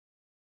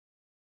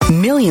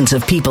Millions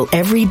of people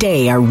every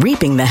day are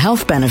reaping the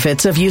health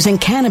benefits of using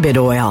cannabis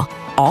oil,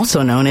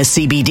 also known as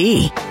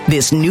CBD.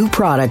 This new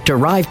product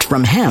derived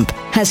from hemp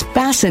has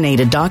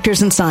fascinated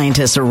doctors and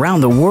scientists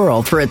around the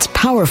world for its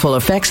powerful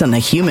effects on the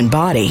human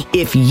body.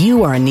 If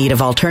you are in need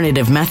of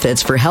alternative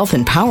methods for health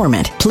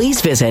empowerment, please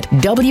visit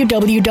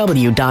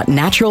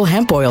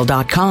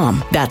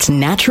www.naturalhempoil.com. That's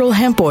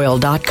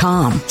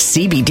naturalhempoil.com.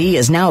 CBD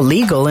is now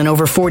legal in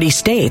over 40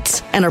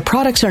 states, and our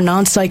products are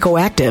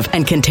non-psychoactive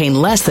and contain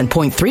less than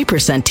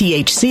 0.3%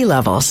 THC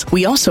levels.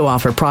 We also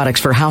offer products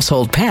for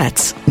household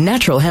pets.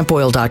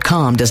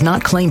 Naturalhempoil.com does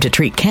not claim to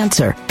treat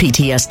cancer,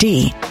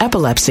 PTSD,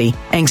 epilepsy,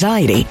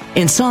 anxiety,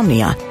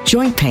 insomnia,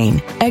 joint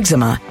pain,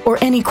 eczema, or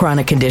any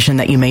chronic condition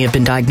that you may have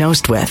been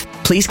diagnosed with.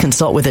 Please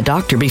consult with a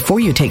doctor before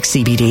you take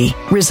CBD.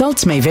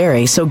 Results may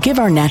vary, so give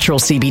our natural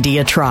CBD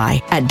a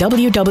try at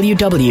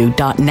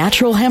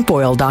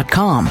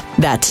www.naturalhempoil.com.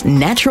 That's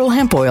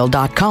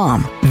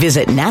naturalhempoil.com.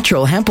 Visit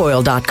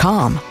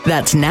naturalhempoil.com.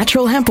 That's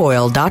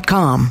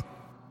naturalhempoil.com.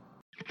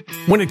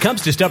 When it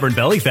comes to stubborn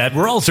belly fat,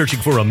 we're all searching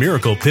for a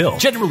miracle pill.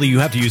 Generally, you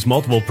have to use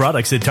multiple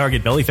products that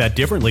target belly fat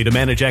differently to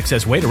manage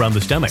excess weight around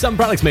the stomach. Some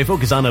products may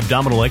focus on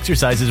abdominal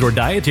exercises or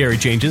dietary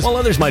changes, while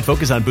others might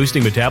focus on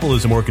boosting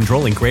metabolism or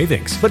controlling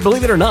cravings. But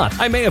believe it or not,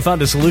 I may have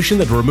found a solution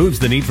that removes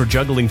the need for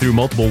juggling through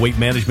multiple weight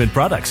management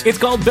products. It's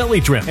called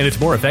Belly Trim, and it's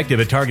more effective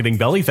at targeting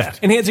belly fat,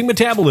 enhancing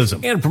metabolism,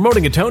 and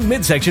promoting a toned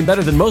midsection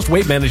better than most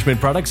weight management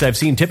products I've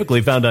seen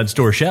typically found on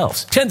store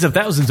shelves. Tens of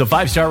thousands of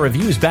 5-star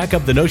reviews back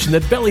up the notion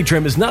that Belly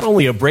Trim is not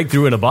only a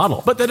breakthrough in a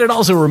bottle, but that it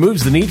also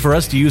removes the need for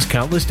us to use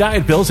countless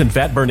diet pills and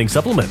fat-burning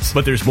supplements.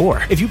 But there's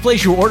more. If you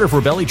place your order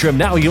for Belly Trim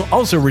now, you'll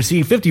also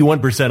receive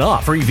 51%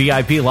 off, free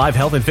VIP live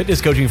health and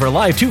fitness coaching for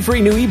life, 2 free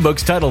new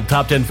ebooks titled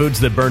Top 10 Foods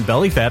That Burn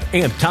Belly Fat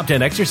and Top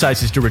 10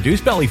 Exercises to Reduce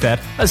Belly Fat,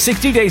 a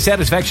 60-day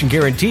satisfaction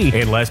guarantee,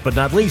 and last but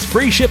not least,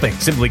 free shipping.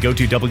 Simply go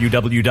to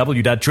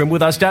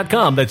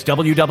www.trimwithus.com. That's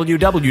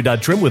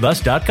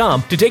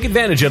www.trimwithus.com to take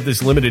advantage of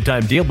this limited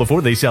time deal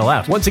before they sell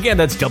out. Once again,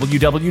 that's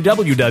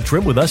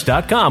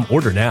www.trimwithus.com.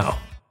 Order now.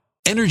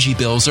 Energy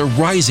bills are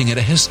rising at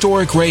a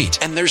historic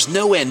rate, and there's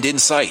no end in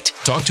sight.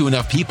 Talk to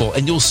enough people,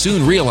 and you'll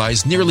soon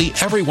realize nearly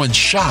everyone's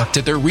shocked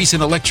at their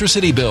recent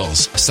electricity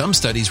bills. Some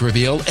studies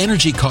reveal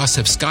energy costs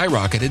have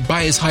skyrocketed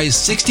by as high as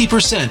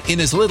 60%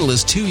 in as little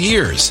as 2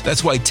 years.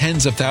 That's why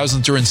tens of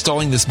thousands are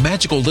installing this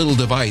magical little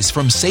device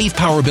from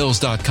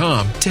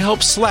SavePowerBills.com to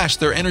help slash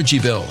their energy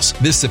bills.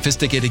 This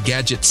sophisticated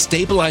gadget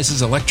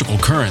stabilizes electrical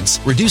currents,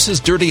 reduces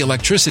dirty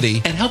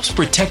electricity, and helps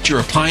protect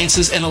your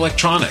appliances and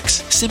electronics.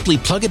 Simply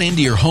plug it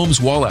into your home's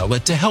wall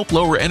outlet to help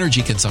lower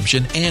energy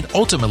consumption and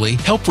ultimately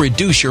help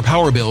reduce your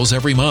power bills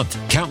every month.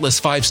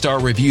 Countless 5-star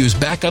reviews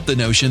back up the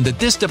notion that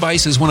this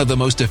device is one of the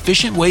most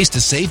efficient ways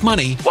to save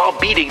money while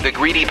beating the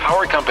greedy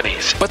power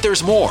companies. But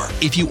there's more.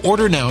 If you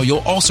order now, you'll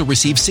also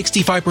receive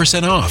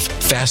 65% off,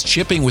 fast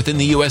shipping within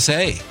the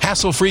USA,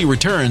 hassle-free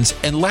returns,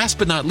 and last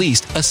but not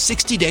least, a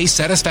 60-day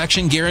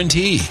satisfaction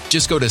guarantee.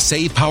 Just go to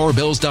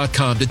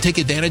SavePowerBills.com to take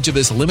advantage of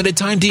this limited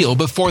time deal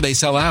before they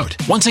sell out.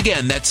 Once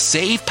again, that's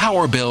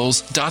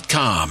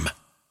SavePowerBills.com.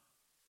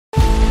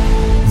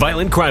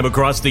 Violent crime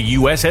across the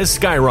U.S. has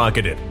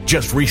skyrocketed.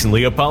 Just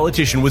recently, a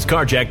politician was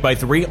carjacked by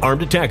 3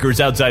 armed attackers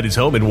outside his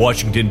home in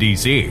Washington,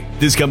 D.C.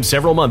 This comes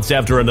several months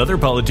after another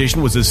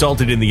politician was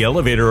assaulted in the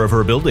elevator of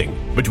her building.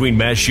 Between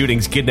mass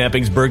shootings,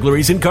 kidnappings,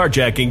 burglaries, and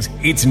carjackings,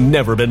 it's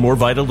never been more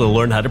vital to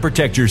learn how to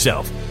protect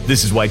yourself.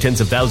 This is why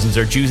tens of thousands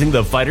are choosing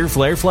the Fighter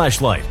Flare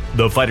flashlight.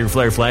 The Fighter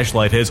Flare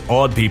flashlight has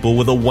awed people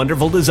with a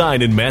wonderful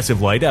design and massive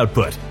light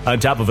output. On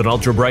top of an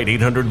ultra-bright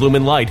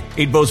 800-lumen light,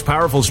 it boasts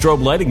powerful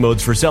strobe lighting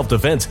modes for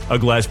self-defense, a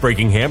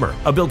glass-breaking hammer,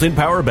 a built-in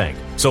power bank,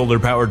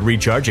 solar-powered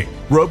recharging,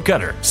 rope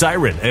cutter,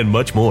 siren, and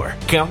much more.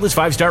 Countless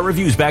 5-star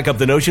reviews back up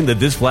the notion that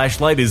this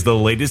flashlight is the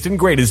latest and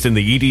greatest in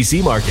the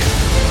EDC market.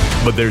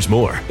 But there's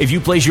more. If you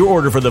place your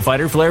order for the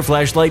Fighter Flare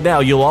flashlight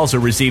now, you'll also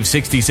receive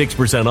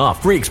 66%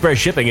 off, free express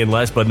shipping, and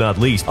last but not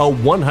least, a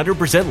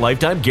 100%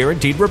 lifetime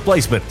guaranteed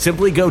replacement.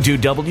 Simply go to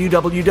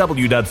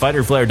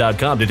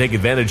www.fighterflare.com to take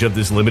advantage of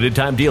this limited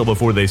time deal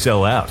before they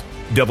sell out.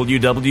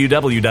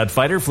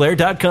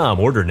 www.fighterflare.com.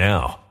 Order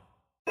now.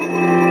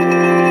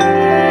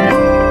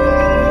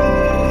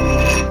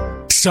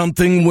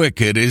 Something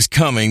wicked is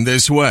coming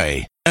this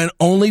way, and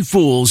only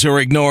fools are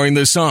ignoring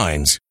the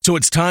signs. So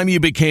it's time you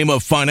became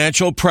a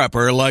financial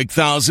prepper like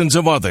thousands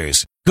of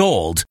others.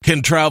 Gold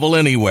can travel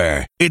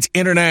anywhere. It's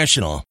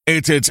international.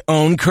 It's its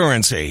own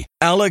currency.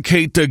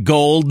 Allocate to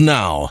gold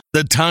now,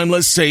 the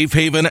timeless safe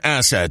haven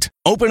asset.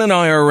 Open an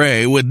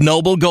IRA with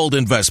Noble Gold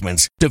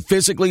Investments to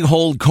physically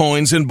hold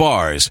coins and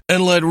bars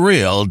and let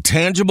real,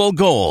 tangible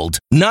gold,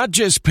 not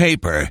just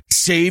paper,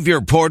 Save your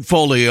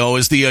portfolio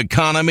as the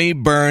economy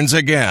burns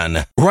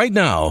again. Right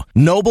now,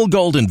 Noble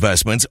Gold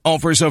Investments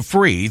offers a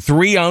free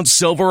 3-ounce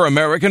silver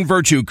American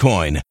Virtue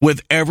coin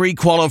with every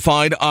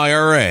qualified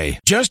IRA.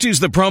 Just use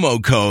the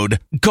promo code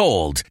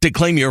GOLD to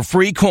claim your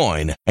free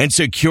coin and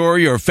secure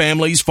your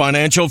family's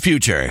financial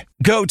future.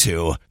 Go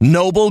to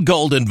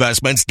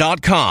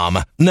noblegoldinvestments.com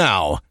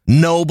now.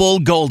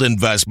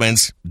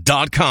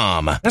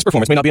 noblegoldinvestments.com. Past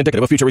performance may not be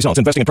indicative of future results.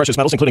 Investing in precious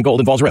metals, including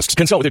gold, involves risks.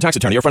 Consult with your tax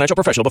attorney or financial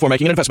professional before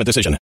making an investment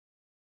decision.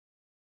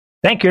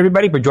 Thank you,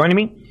 everybody, for joining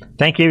me.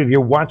 Thank you if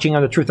you're watching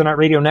on the Truth or Not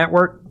Radio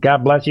Network.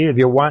 God bless you if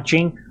you're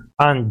watching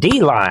on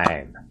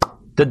D-Live.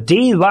 The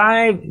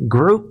D-Live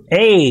Group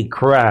A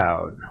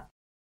crowd.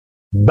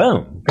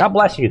 Boom. God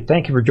bless you.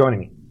 Thank you for joining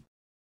me.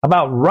 How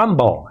about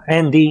Rumble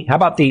and how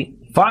about the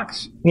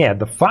Fox? Yeah,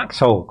 the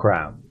Foxhole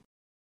crowd.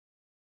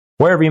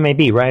 Wherever you may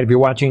be, right? If you're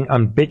watching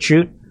on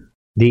BitChute,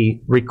 the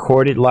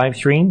recorded live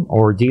stream,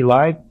 or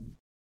D-Live.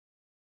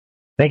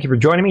 Thank you for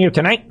joining me here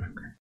tonight.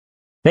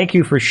 Thank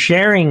you for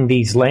sharing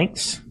these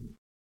links.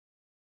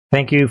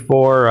 Thank you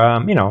for,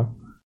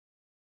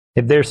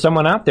 if there's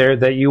someone out there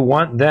that you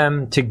want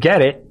them to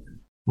get it,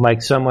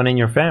 like someone in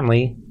your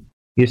family,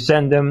 you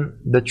send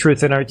them the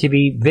Truth in Our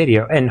TV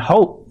video and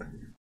hope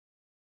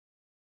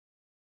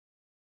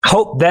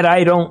that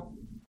I don't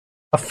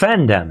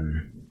offend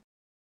them,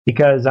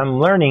 because I'm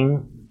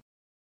learning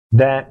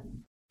that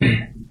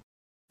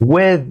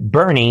with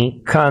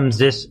Bernie comes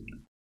this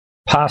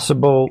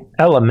possible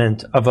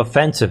element of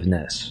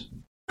offensiveness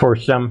for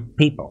some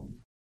people.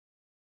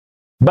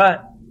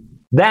 But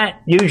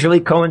that usually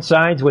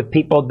coincides with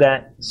people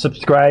that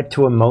subscribe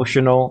to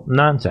emotional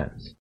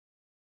nonsense.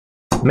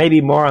 Maybe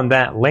more on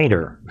that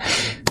later.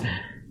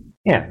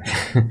 Yeah.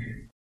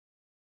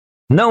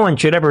 No one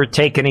should ever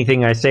take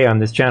anything I say on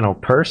this channel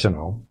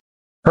personally.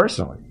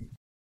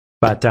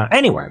 But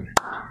anyway,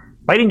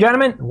 ladies and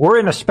gentlemen, we're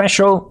in a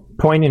special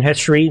point in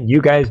history.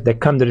 You guys that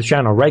come to the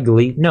channel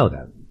regularly know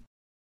that.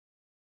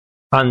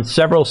 On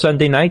several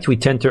Sunday nights, we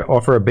tend to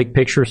offer a big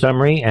picture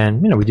summary,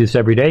 and we do this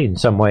every day in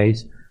some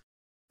ways.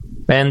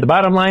 And the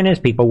bottom line is,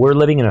 people, we're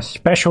living in a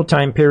special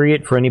time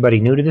period for anybody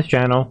new to this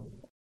channel.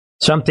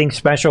 Something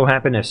special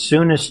happened as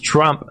soon as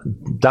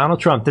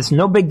Donald Trump, this is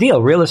no big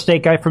deal, real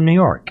estate guy from New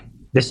York,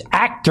 this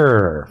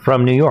actor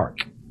from New York.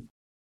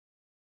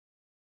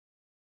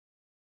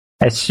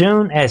 As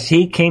soon as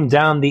he came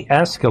down the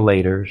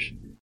escalators,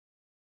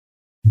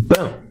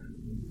 boom.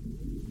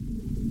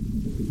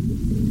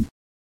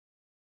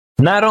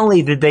 Not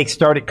only did they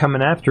start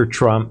coming after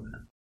Trump,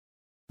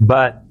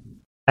 but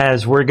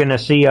as we're going to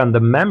see on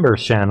the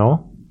members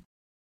channel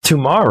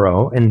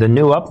tomorrow in the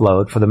new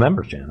upload for the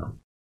members channel,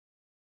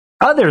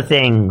 other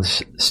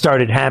things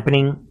started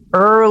happening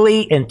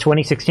early in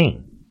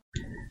 2016.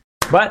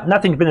 But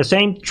nothing's been the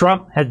same.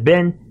 Trump has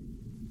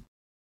been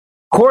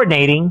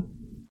coordinating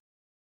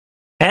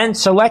and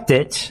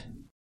selected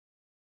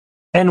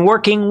and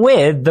working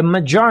with the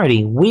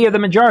majority. We are the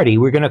majority.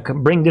 We're going to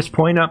bring this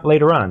point up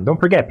later on. Don't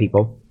forget,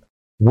 people.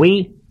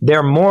 There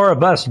are more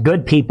of us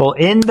good people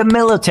in the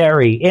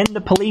military, in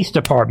the police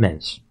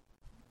departments.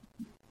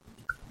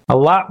 A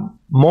lot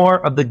more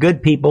of the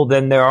good people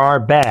than there are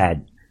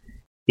bad.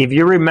 If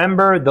you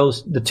remember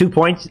the 2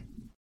 points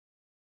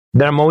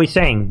that I'm always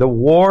saying, the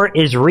war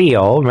is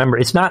real. Remember,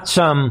 it's not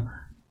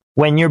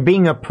when you're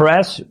being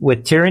oppressed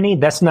with tyranny,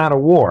 that's not a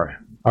war.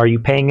 Are you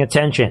paying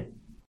attention?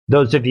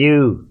 Those of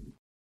you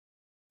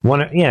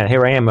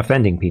here I am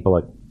offending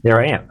people. There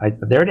I am. I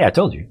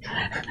told you.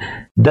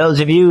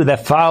 Those of you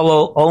that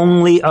follow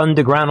only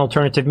underground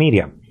alternative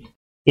media,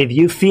 if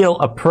you feel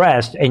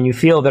oppressed and you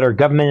feel that our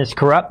government is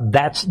corrupt,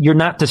 you're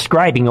not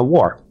describing a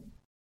war.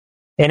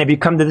 And if you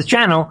come to this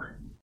channel,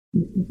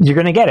 you're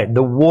going to get it.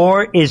 The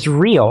war is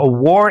real. A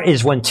war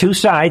is when two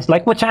sides,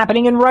 like what's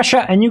happening in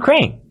Russia and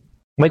Ukraine.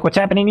 Like what's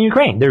happening in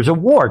Ukraine. There's a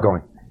war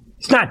going.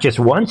 It's not just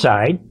one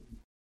side.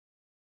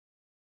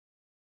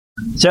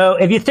 So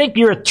if you think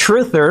you're a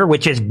truther,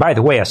 which is, by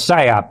the way, a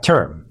PSYOP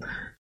term,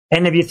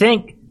 and if you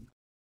think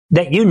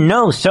that you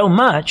know so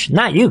much,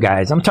 not you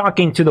guys, I'm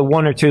talking to the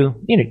one or two,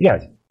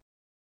 guys,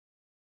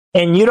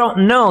 and you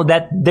don't know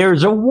that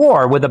there's a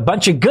war with a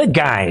bunch of good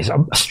guys,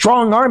 a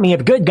strong army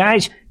of good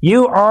guys,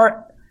 you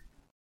are,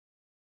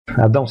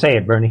 don't say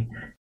it, Bernie,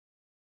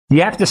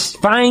 you have to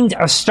find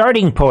a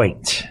starting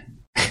point.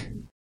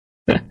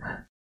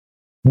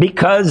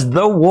 Because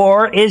the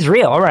war is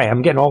real. All right,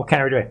 I'm getting all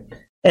carried away.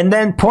 And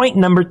then point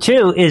number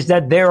 2 is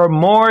that there are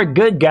more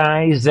good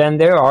guys than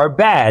there are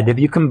bad. If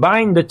you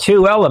combine the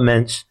two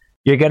elements,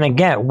 you're going to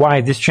get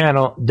why this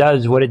channel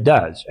does what it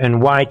does and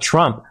why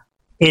Trump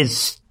is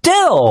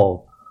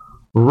still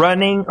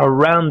running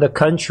around the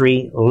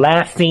country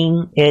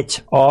laughing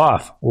it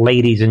off,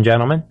 ladies and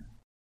gentlemen.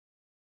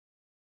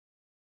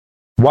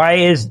 Why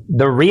is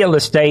the real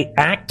estate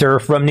actor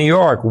from New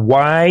York,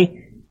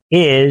 why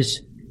is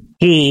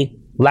he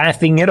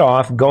laughing it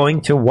off, going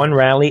to one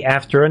rally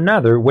after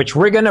another, which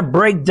we're going to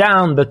break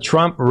down the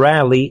Trump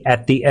rally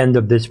at the end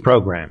of this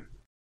program.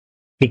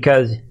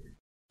 Because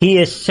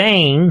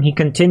he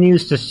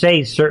continues to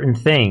say certain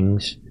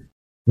things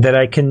that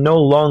I can no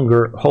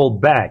longer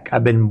hold back.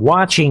 I've been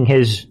watching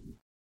his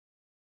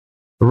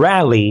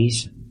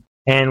rallies,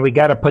 and we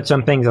got to put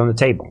some things on the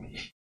table.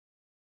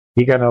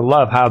 You're going to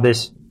love how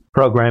this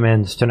program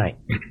ends tonight.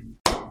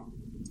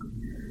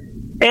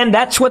 And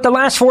that's what the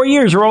last 4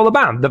 years are all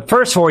about, the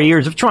first 4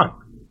 years of Trump.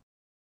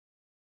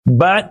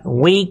 But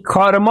we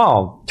caught them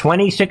all.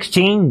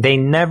 2016, they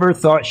never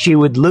thought she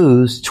would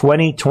lose.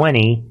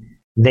 2020,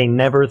 they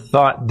never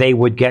thought they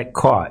would get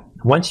caught.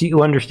 Once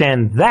you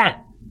understand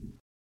that,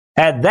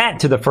 add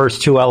that to the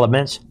first two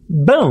elements,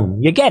 boom,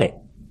 you get it.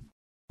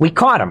 We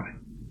caught him.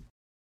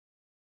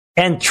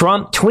 And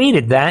Trump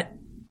tweeted that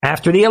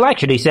after the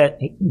election. He said,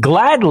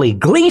 gladly,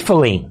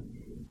 gleefully,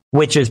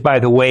 which is, by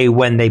the way,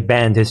 when they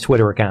banned his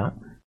Twitter account,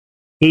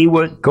 he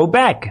would go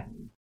back.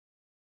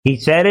 He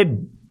said it.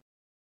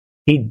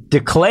 He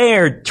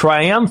declared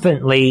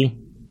triumphantly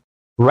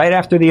right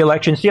after the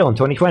election steal in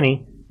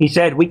 2020. He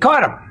said, we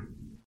caught him.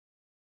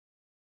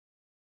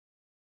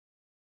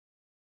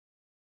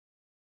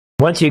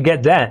 Once you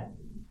get that,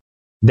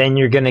 then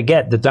you're going to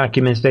get the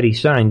documents that he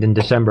signed in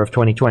December of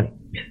 2020.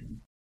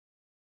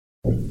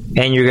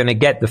 And you're going to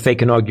get the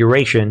fake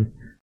inauguration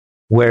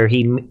where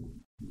he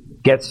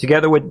gets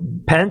together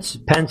with Pence.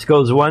 Pence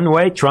goes one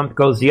way, Trump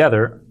goes the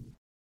other.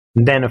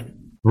 And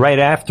then right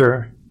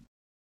after,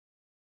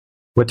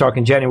 we're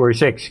talking January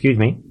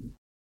 6th,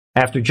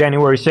 After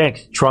January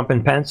 6th, Trump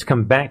and Pence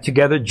come back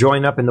together,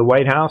 join up in the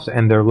White House,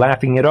 and they're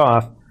laughing it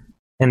off.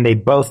 And they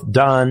both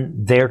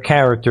don their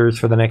characters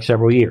for the next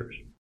several years.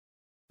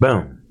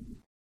 Boom.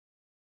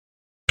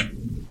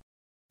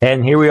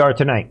 And here we are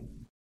tonight.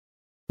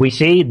 We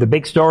see the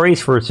big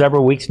stories for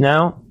several weeks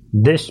now.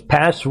 This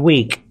past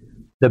week,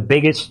 the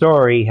biggest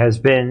story has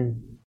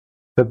been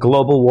the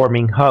global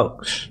warming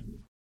hoax.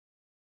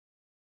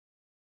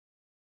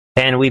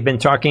 And we're going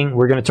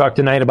to talk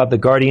tonight about the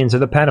guardians of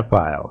the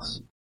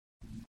pedophiles.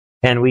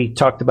 And we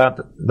talked about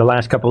the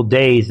last couple of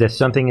days that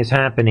something is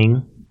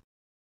happening,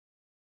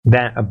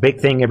 that a big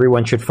thing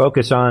everyone should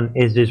focus on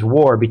is this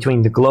war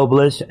between the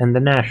globalists and the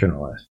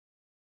nationalists.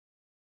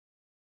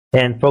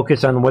 And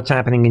focus on what's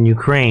happening in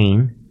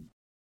Ukraine.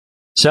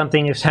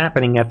 Something is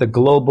happening at the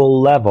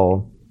global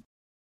level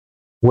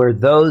where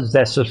those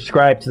that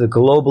subscribe to the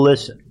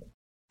globalist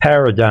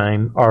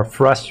paradigm are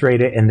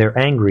frustrated and they're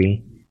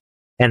angry,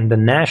 and the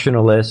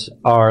nationalists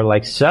are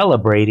like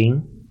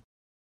celebrating,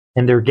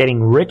 and they're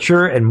getting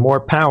richer and more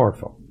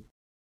powerful.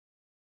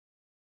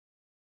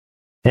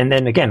 And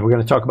then again, we're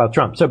going to talk about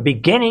Trump. So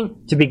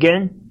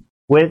begin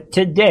with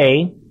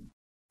today,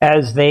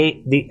 as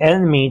the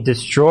enemy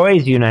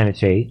destroys the United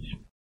States,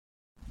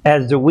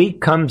 as the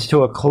week comes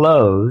to a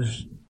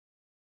close,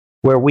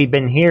 where we've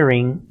been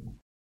hearing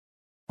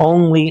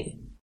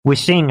we're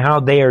seeing how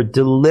they are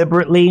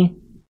deliberately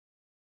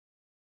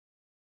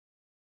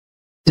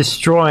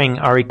destroying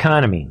our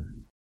economy.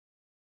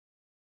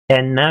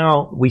 And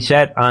now we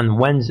said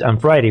on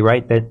Friday,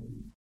 right, that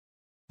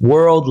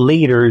world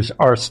leaders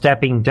are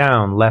stepping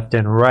down left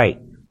and right.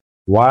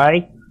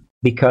 Why?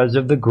 Because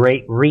of the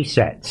Great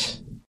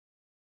Resets.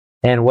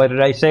 And what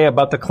did I say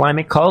about the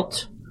climate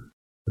cult?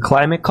 The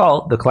climate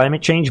cult, the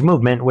climate change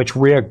movement, which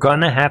we are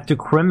going to have to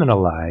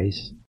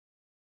criminalize,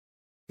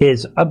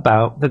 is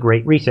about the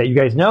Great Reset. You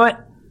guys know it?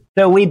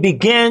 So we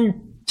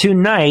begin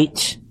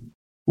tonight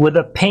with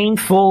a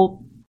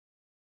painful,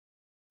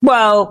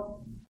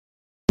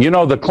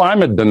 the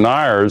climate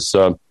deniers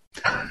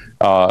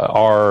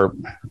are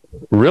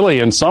really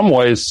in some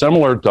ways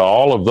similar to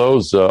all of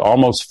those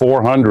almost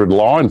 400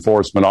 law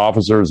enforcement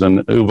officers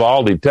in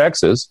Uvalde,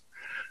 Texas,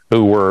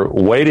 who were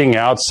waiting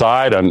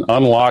outside an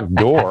unlocked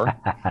door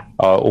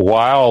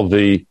while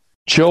the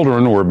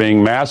children were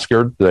being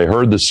massacred. They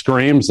heard the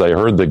screams, they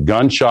heard the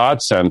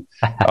gunshots, and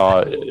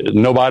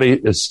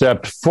nobody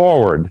stepped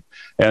forward.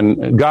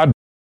 And God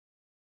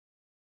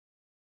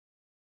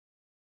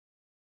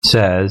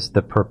says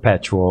the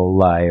perpetual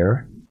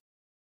liar,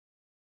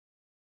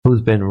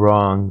 who's been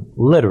wrong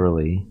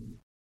literally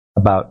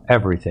about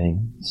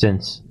everything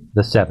since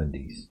the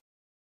 70s.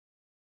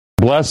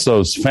 Bless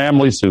those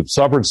families who've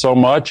suffered so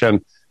much,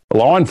 and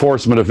law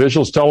enforcement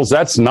officials tell us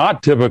that's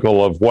not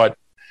typical of what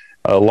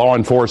law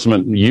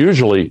enforcement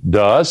usually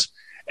does.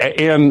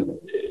 And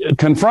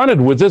confronted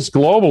with this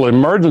global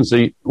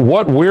emergency,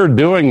 what we're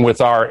doing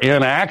with our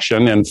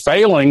inaction and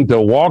failing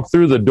to walk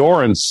through the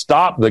door and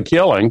stop the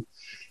killing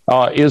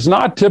is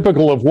not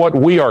typical of what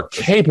we are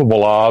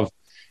capable of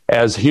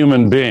as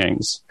human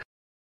beings.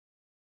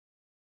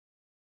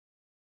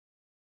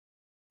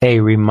 A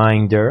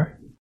reminder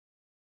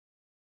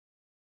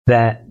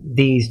that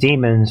these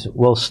demons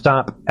will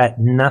stop at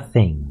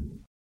nothing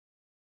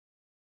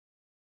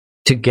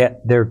to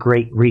get their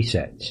great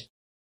resets.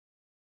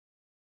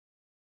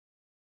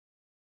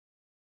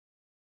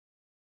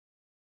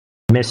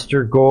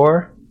 Mr.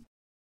 Gore,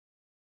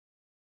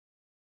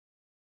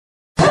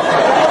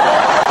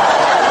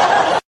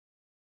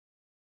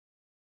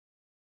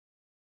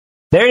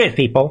 there it is,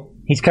 people.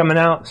 He's coming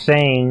out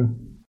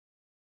saying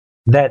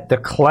that the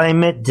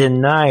climate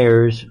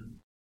deniers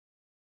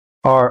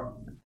are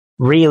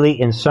really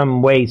in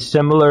some ways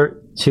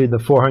similar to the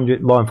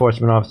 400 law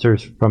enforcement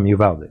officers from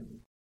Uvalde.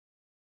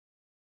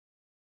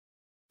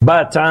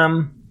 But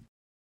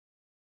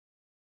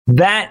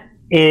that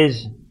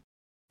is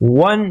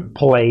one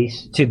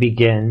place to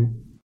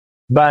begin.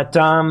 But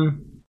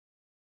on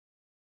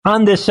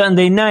this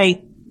Sunday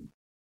night,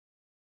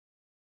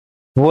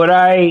 would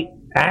I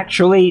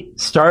actually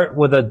start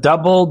with a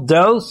double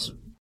dose?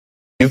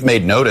 You've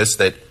made notice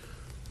that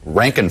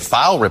rank and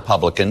file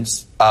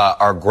Republicans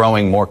are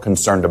growing more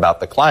concerned about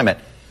the climate.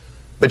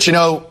 But you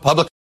know,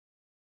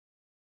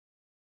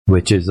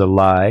 which is a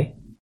lie.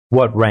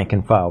 What rank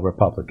and file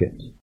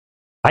Republicans?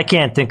 I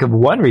can't think of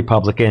one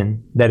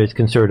Republican that is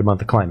concerned about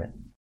the climate.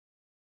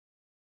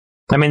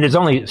 I mean, there's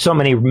only so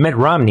many Mitt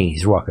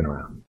Romneys walking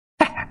around.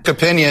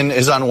 opinion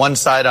is on one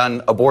side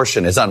on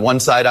abortion, is on one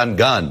side on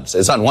guns,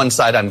 is on one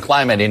side on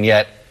climate, and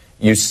yet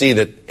you see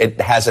that it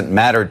hasn't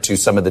mattered to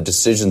some of the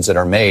decisions that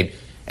are made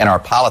in our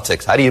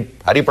politics. How do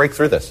you break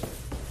through this?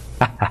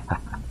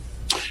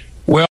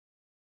 Well,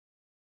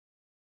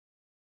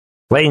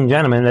 ladies and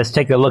gentlemen, let's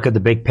take a look at the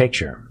big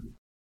picture.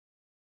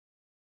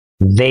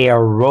 They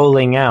are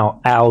rolling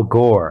out Al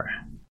Gore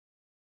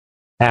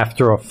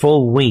after a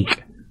full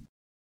week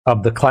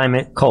of the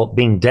climate cult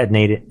being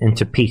detonated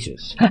into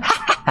pieces.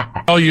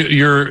 Well,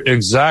 you're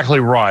exactly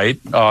right,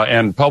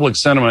 and public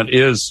sentiment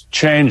is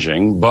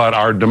changing, but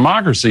our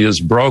democracy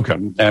is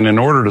broken, and in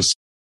order to...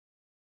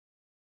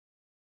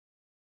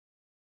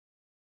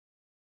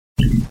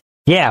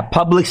 Yeah,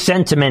 public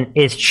sentiment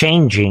is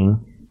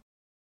changing.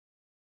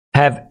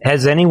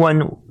 Has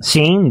anyone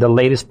seen the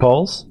latest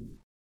polls?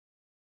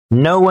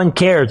 No one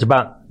cares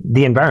about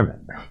the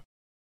environment.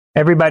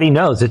 Everybody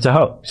knows it's a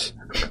hoax.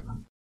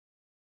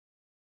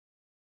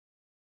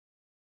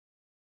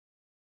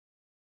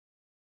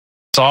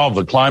 Solve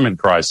the climate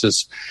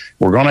crisis,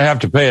 we're going to have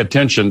to pay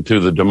attention to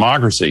the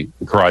democracy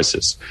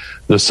crisis.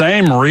 The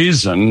same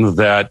reason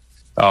that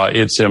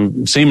it's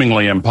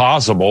seemingly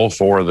impossible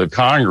for the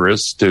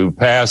Congress to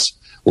pass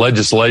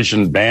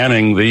legislation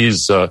banning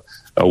these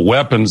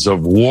weapons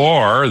of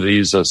war,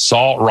 these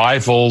assault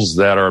rifles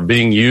that are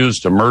being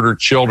used to murder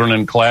children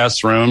in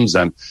classrooms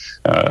and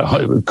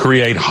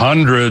create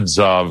hundreds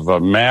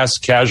of mass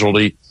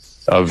casualty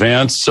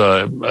events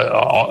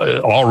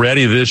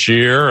already this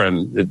year.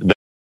 And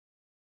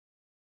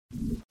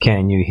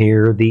can you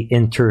hear the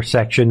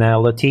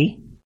intersectionality,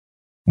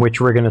 which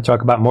we're going to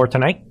talk about more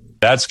tonight?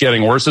 That's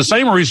getting worse. The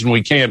same reason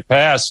we can't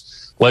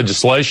pass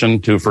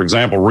legislation to, for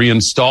example,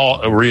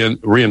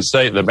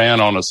 reinstate the ban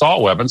on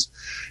assault weapons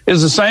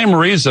is the same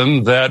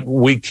reason that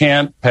we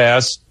can't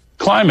pass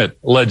climate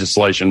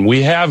legislation.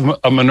 We have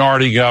a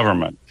minority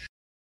government.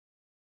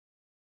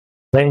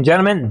 Ladies and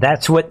gentlemen,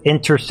 that's what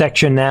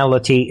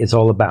intersectionality is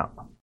all about.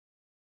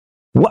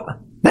 What?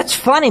 That's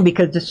funny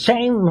because the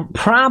same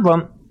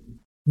problem,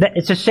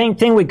 it's the same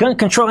thing with gun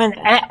control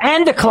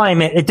and the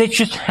climate. They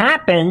just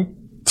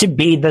happen to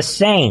be the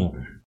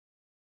same.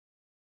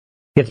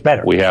 Gets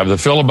better. We have the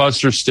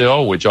filibuster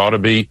still, which ought to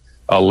be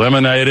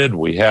eliminated.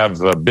 We have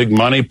big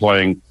money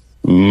playing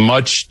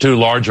much too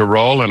large a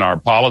role in our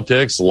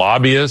politics,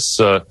 lobbyists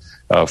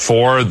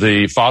for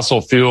the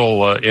fossil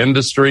fuel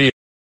industry.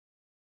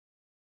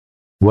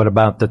 What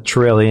about the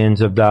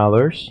trillions of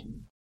dollars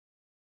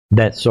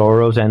that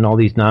Soros and all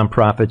these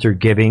nonprofits are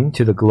giving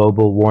to the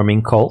global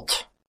warming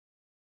cult?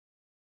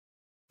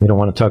 We don't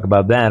want to talk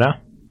about that, huh?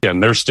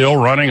 And they're still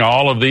running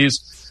all of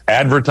these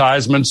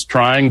advertisements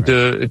trying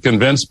to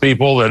convince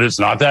people that it's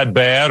not that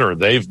bad or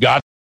they've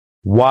got...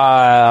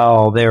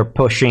 While they're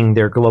pushing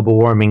their global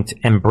warming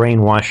and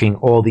brainwashing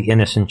all the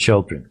innocent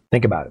children.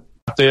 Think about it.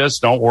 This,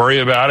 don't worry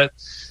about it.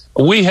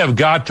 We have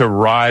got to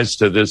rise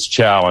to this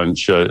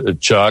challenge,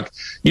 Chuck.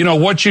 You know,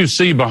 what you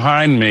see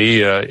behind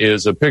me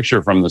is a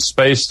picture from the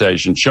space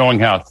station showing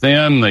how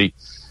thin the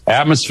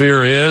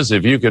atmosphere is.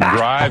 If you could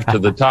drive to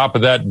the top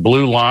of that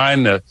blue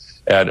line,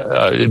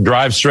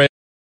 drive straight.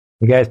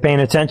 You guys paying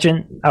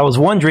attention? I was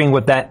wondering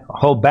what that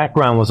whole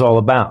background was all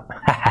about.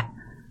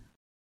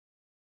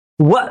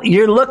 What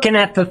you're looking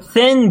at, the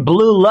thin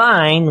blue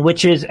line,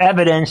 which is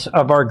evidence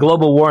of our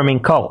global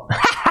warming cult.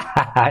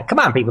 Come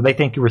on, people. They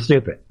think you were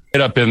stupid.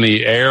 Up in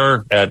the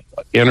air at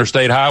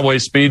interstate highway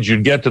speeds,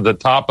 you'd get to the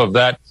top of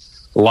that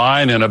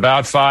line in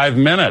about 5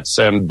 minutes.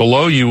 And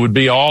below you would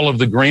be all of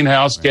the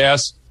greenhouse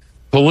gas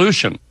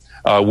pollution.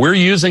 We're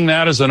using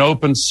that as an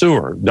open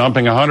sewer,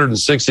 dumping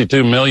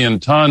 162 million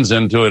tons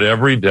into it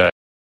every day.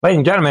 Ladies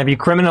and gentlemen, if you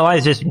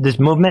criminalize this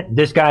movement,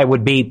 this guy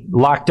would be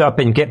locked up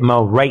in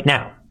Gitmo right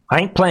now. I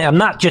ain't playing. I'm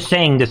not just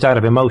saying this out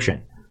of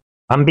emotion.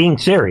 I'm being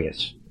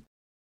serious.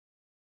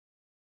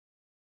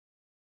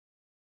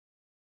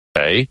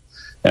 Okay.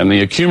 And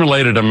the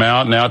accumulated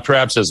amount now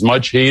traps as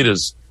much heat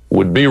as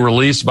would be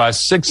released by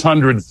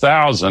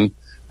 600,000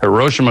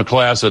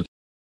 Hiroshima-class. All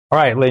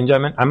right, ladies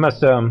and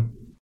gentlemen,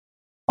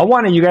 I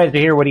wanted you guys to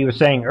hear what he was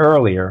saying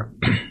earlier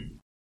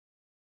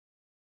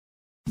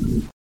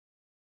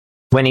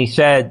when he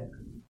said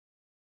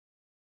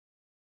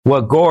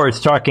what Gore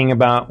is talking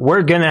about.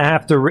 We're going to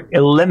have to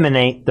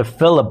eliminate the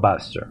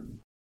filibuster,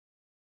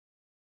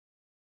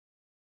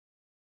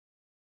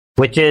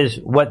 which is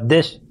what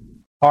this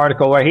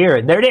article right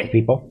here. There it is,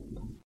 people.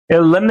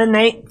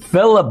 Eliminate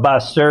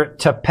filibuster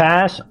to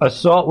pass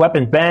assault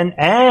weapons ban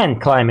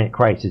and climate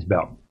crisis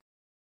bill.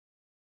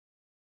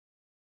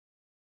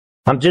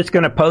 I'm just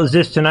going to pose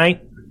this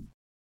tonight.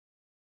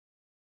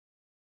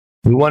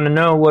 You want to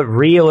know what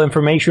real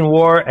information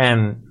war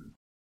and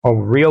a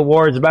real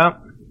war is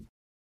about?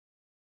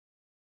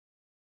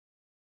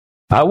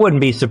 I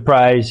wouldn't be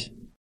surprised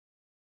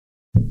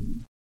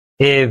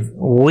if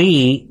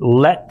we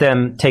let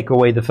them take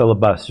away the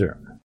filibuster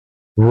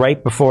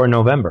right before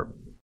November.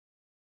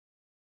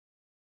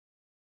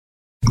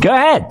 Go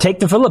ahead, take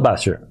the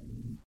filibuster.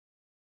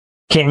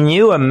 Can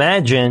you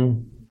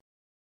imagine?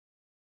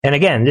 And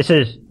again,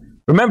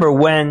 remember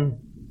when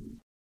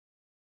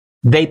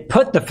they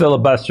put the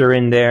filibuster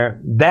in there,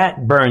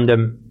 that burned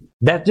them.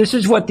 This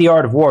is what the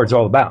art of war is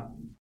all about.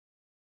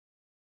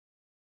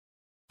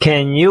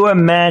 Can you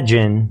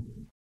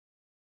imagine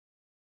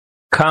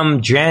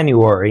come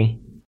January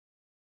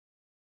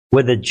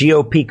with a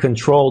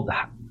GOP-controlled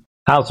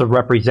House of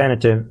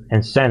Representatives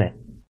and Senate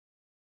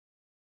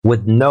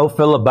with no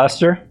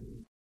filibuster?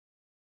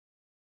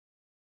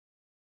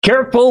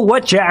 Careful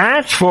what you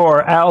ask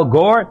for, Al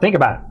Gore. Think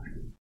about it.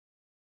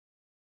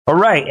 All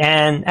right,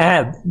 and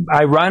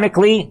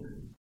ironically,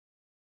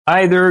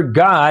 either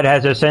God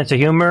has a sense of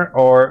humor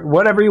or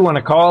whatever you want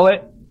to call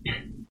it.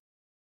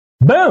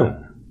 Boom.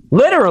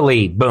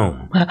 Literally,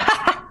 boom.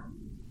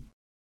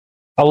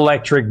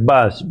 Electric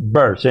bus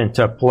bursts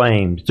into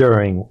flames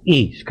during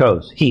East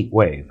Coast heat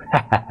wave.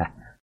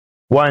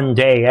 One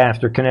day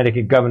after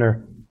Connecticut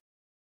governor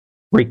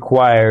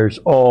requires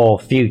all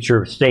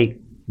future state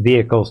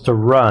vehicles to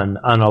run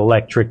on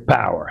electric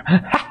power.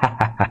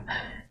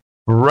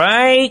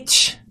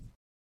 Right?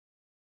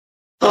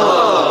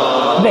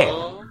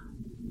 There.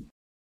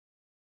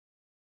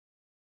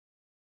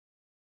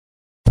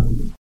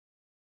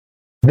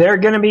 They're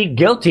going to be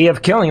guilty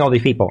of killing all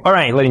these people. All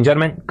right, ladies and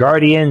gentlemen,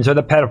 guardians of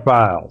the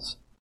pedophiles.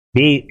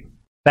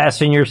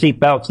 Fasten your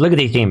seatbelts. Look at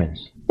these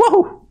demons.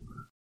 Woohoo!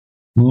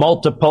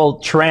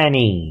 Multiple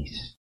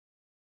trannies.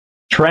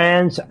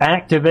 Trans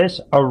activists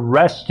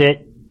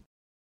arrested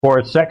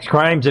for sex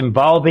crimes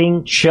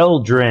involving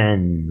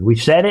children.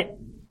 We've said it.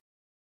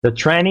 The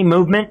tranny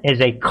movement is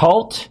a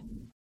cult.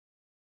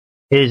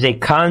 It is a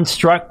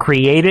construct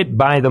created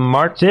by the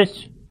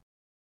Marxists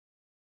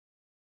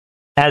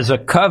as a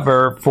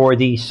cover for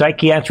the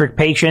psychiatric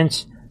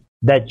patients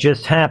that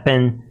just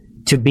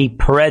happen to be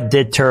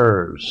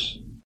predators.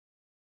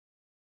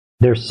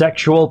 They're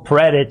sexual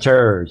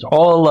predators,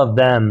 all of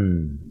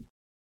them.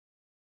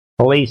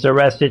 Police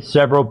arrested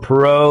several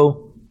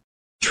pro-tranny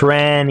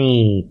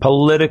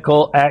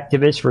political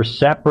activists for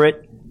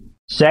separate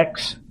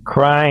sex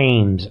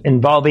crimes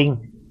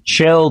involving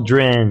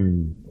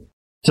children.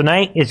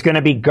 Tonight is going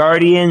to be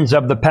Guardians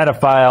of the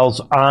Pedophiles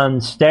on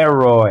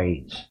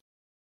steroids.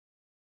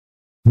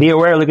 Be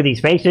aware, look at these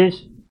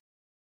faces.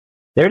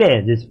 There it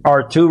is. It's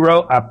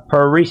Arturo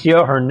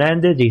Aparicio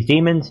Hernandez, these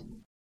demons.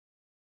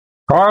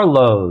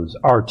 Carlos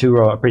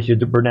Arturo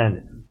Aparicio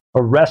Hernandez,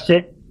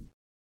 arrested.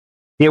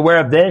 Be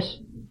aware of this.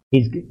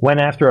 He went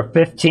after a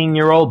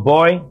 15-year-old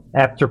boy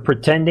after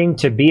pretending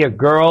to be a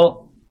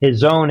girl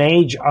his own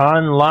age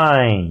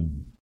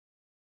online.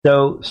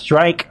 So,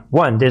 strike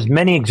one. There's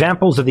many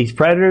examples of these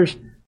predators.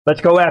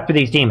 Let's go after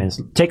these demons.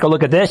 Take a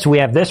look at this. We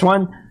have this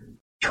one.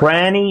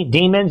 Tranny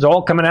demons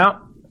all coming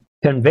out.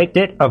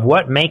 Convicted of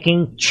what?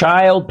 Making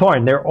child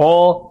porn.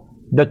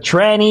 The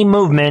tranny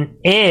movement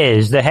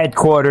is the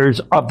headquarters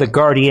of the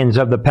Guardians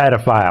of the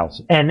Pedophiles.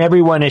 And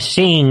everyone is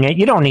seeing it.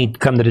 You don't need to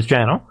come to this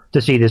channel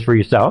to see this for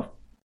yourself.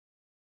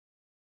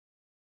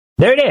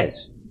 There it is.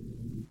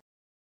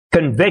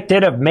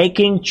 Convicted of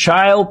making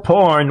child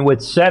porn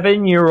with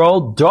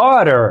 7-year-old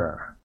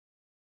daughter.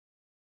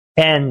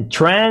 And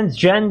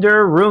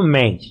transgender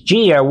roommates.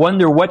 Gee, I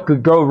wonder what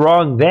could go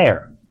wrong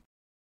there.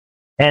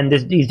 And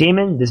this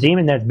demon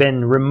that's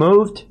been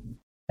removed,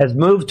 has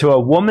moved to a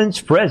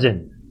woman's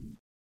prison.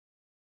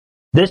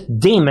 This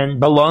demon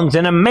belongs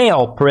in a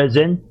male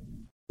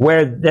prison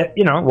where,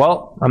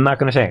 I'm not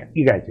going to say it.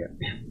 You guys get it.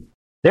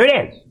 There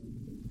it is.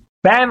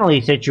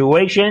 Family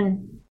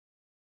situation.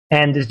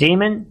 And this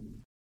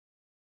demon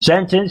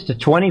sentenced to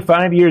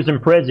 25 years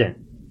in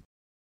prison.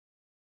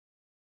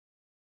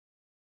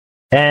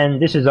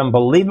 And this is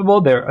unbelievable.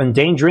 They're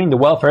endangering the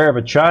welfare of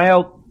a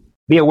child.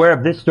 Be aware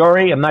of this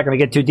story. I'm not going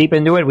to get too deep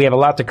into it. We have a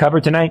lot to cover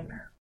tonight.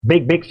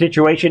 Big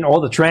situation. All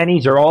the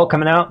trannies are all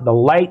coming out. The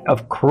light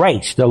of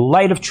Christ, the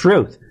light of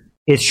truth,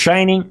 is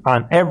shining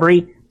on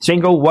every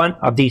single one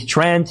of these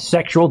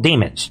transsexual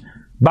demons.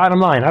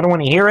 Bottom line, I don't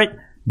want to hear it.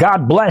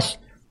 God bless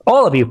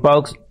all of you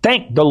folks.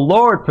 Thank the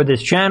Lord for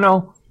this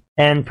channel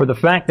and for the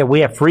fact that we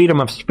have freedom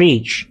of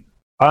speech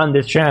on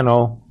this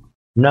channel.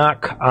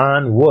 Knock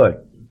on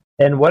wood.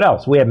 And what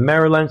else? We have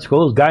Maryland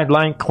schools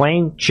guideline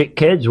claim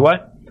kids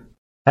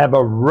have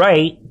a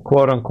right,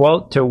 quote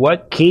unquote, to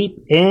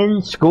keep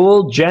in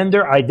school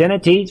gender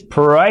identities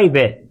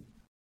private.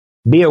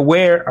 Be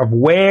aware of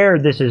where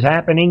this is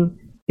happening.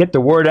 Get the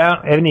word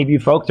out. Any of you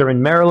folks are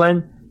in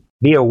Maryland,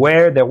 be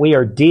aware that we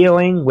are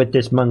dealing with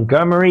this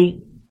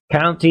Montgomery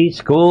county,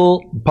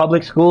 school,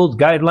 public schools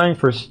guidelines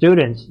for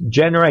students'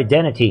 gender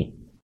identity.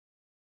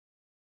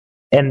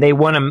 And they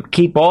want to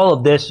keep all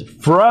of this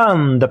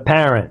from the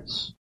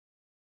parents.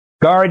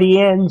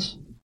 Guardians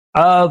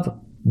of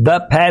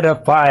the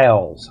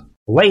pedophiles.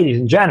 Ladies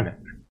and gentlemen,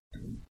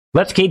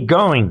 let's keep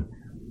going.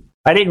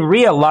 I didn't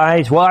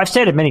realize, well, I've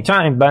said it many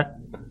times, but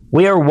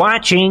we are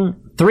watching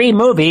 3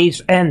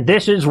 movies, and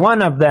this is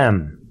one of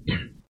them.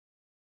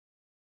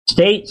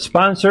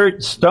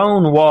 State-sponsored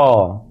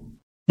Stonewall.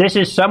 This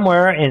is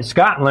somewhere in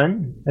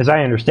Scotland, as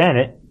I understand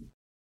it.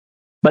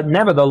 But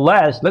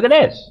nevertheless, look at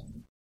this.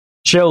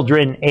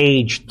 Children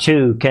age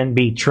 2 can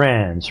be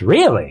trans.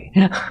 Really?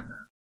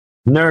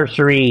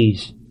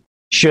 Nurseries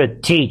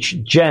should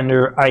teach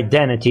gender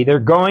identity. They're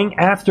going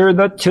after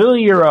the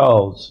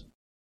 2-year-olds.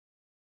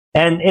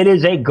 And it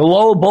is a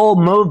global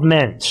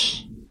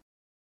movement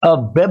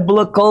of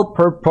biblical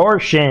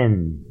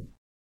proportion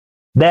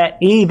that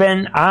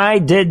even I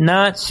did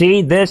not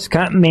see this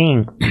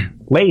coming.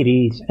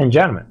 Ladies and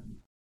gentlemen,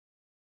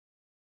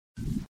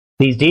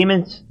 these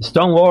demons, the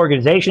Stonewall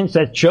organization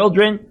says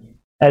children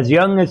as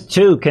young as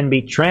 2 can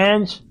be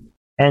trans,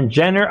 and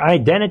gender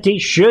identity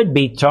should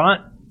be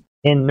taught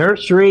in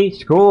nursery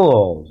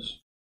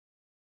schools.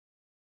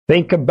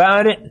 Think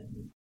about it.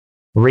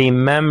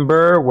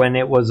 Remember when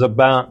it was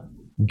about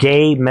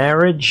gay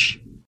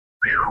marriage?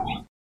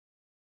 Whew.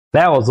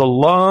 That was a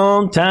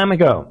long time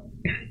ago.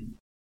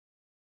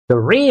 The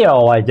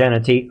real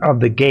identity of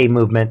the gay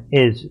movement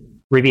is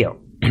revealed.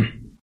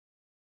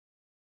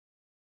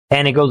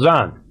 And it goes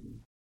on.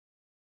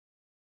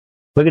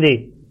 Look at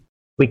it.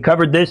 We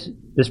covered this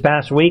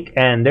past week,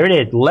 and there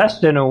it is. Less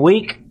than a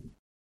week.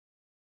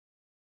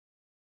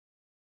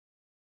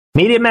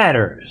 Media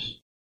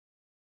Matters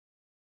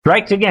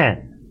strikes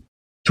again.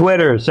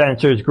 Twitter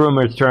censors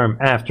groomers term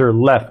after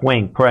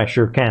left-wing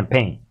pressure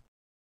campaign.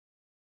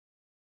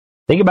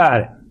 Think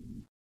about it.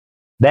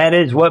 That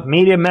is what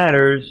Media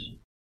Matters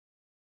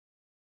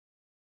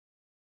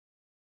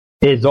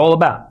is all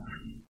about.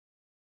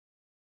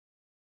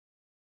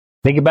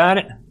 Think about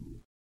it.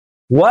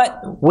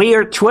 What we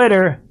are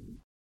Twitter,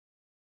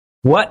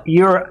 what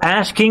you're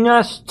asking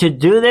us to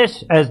do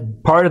this as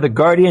part of the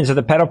Guardians of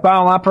the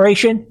Pedophile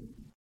operation?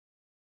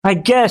 I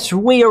guess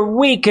we are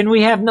weak and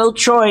we have no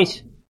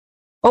choice.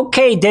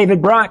 Okay, David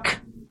Brock.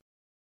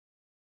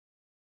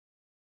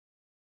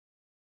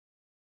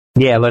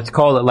 Yeah, let's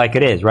call it like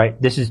it is, right?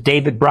 This is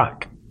David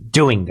Brock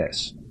doing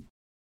this,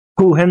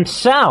 who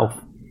himself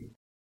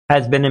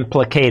has been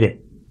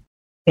implicated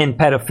in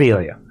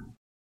pedophilia.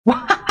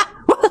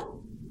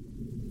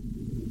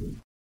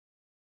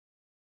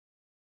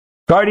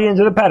 Guardians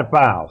of the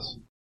Pedophiles.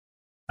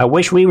 I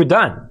wish we were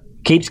done.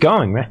 Keeps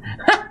going, man.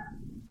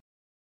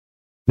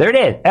 There it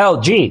is.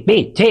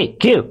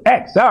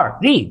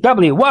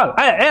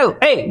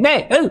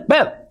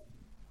 LGBTQXRDWYLA.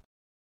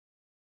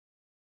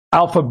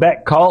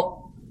 Alphabet cult.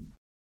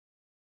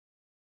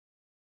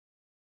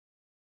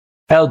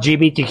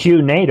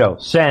 LGBTQ NATO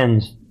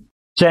send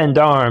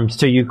arms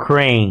to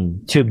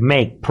Ukraine to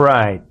make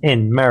pride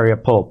in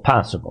Mariupol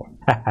possible.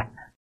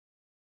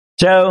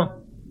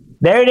 So,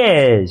 there it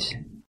is.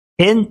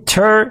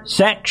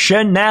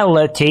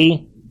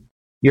 Intersectionality.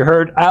 You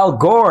heard Al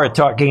Gore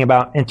talking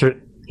about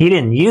he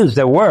didn't use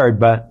the word,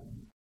 but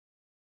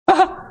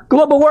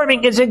global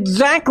warming is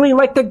exactly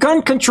like the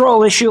gun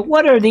control issue.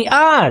 What are the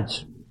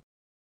odds?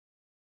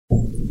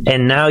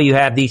 And now you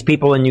have these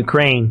people in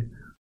Ukraine.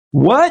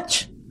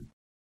 What?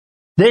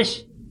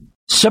 This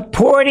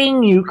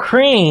supporting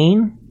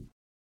Ukraine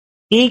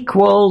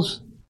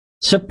equals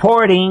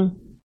supporting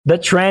the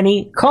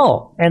tranny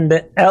cult and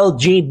the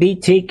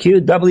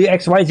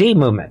LGBTQWXYZ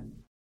movement.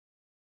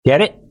 Get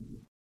it?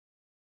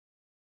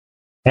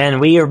 And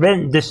we have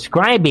been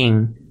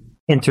describing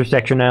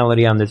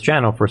intersectionality on this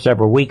channel for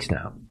several weeks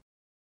now.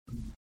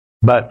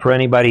 But for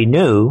anybody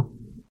new,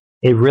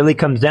 it really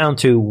comes down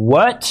to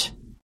what?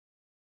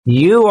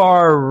 You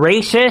are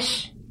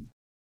racist.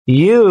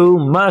 You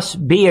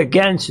must be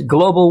against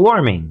global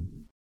warming.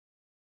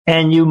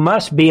 And you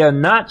must be a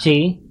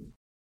Nazi.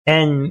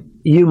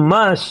 And you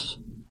must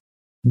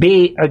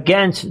be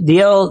against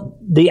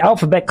the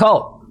alphabet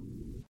cult.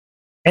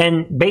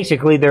 And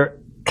basically they're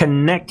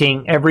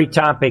connecting every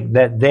topic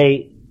that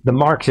the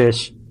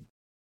Marxists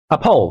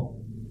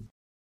uphold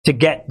to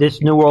get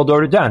this New World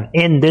Order done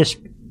in this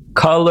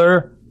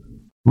color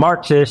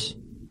Marxist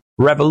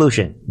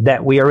revolution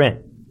that we are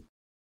in.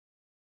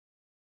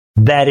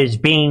 That is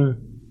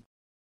being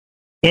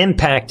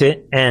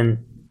impacted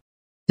and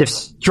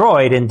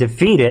destroyed and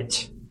defeated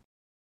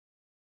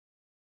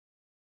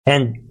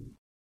and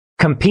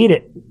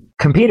competed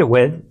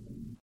with,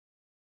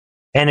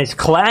 and is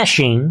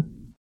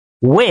clashing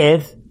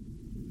with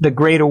the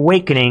Great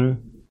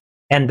Awakening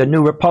and the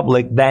New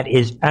Republic that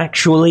is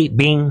actually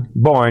being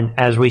born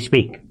as we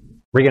speak.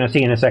 We're going to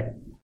see in a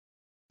second.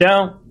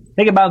 So,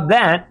 think about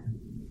that,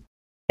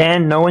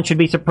 and no one should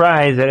be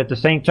surprised that at the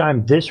same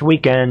time this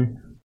weekend,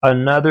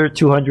 another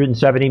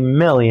 $270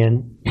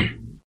 million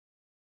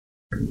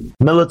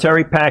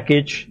military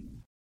package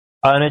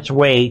on its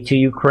way to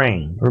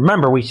Ukraine.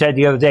 Remember, we said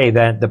the other day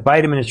that the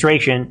Biden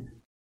administration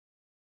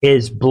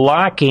is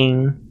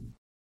blocking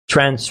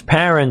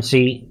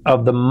transparency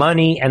of the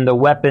money and the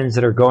weapons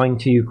that are going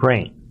to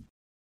Ukraine.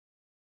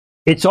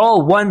 It's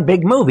all one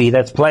big movie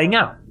that's playing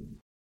out.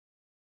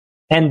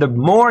 And the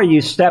more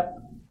you step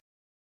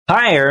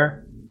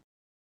higher,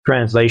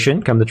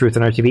 translation, come to Truth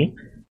on RTV,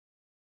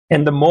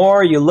 and the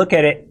more you look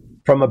at it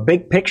from a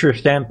big picture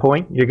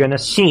standpoint, you're going to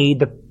see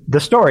the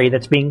story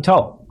that's being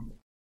told.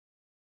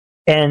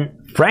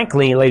 And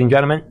frankly, ladies and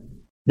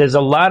gentlemen, there's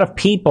a lot of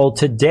people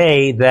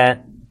today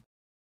that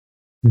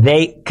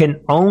they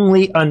can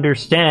only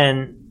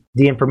understand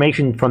the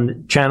information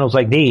from channels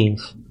like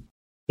these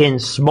in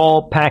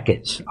small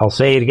packets. I'll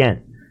say it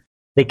again.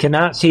 They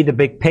cannot see the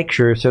big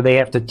picture, so they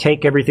have to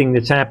take everything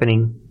that's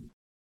happening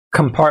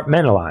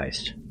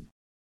compartmentalized.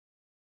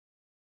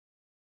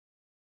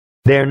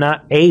 They're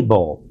not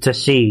able to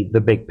see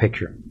the big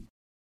picture,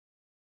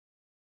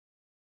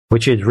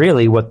 which is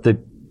really what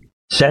the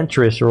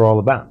centrists are all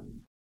about,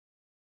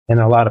 and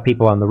a lot of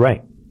people on the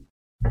right.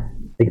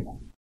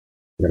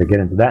 We're going to get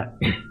into that.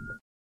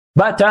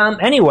 But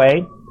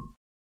anyway,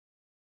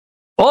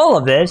 all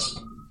of this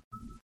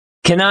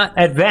cannot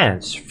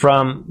advance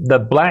from the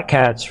black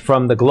hats,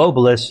 from the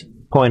globalist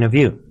point of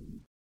view,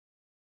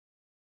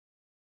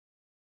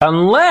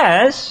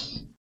 unless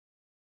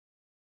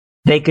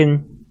they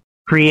can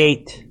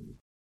create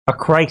a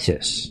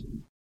crisis,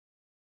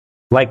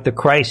 like the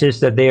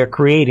crisis that they are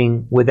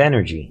creating with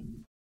energy,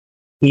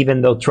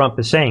 even though Trump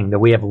is saying that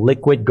we have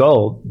liquid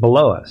gold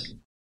below us.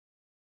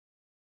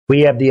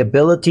 We have the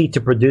ability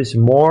to produce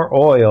more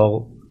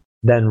oil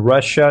than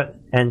Russia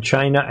and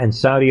China and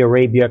Saudi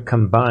Arabia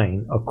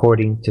combined,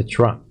 according to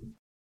Trump.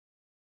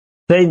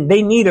 They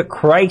need a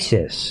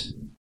crisis.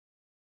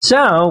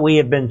 So we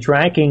have been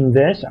tracking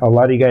this. A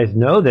lot of you guys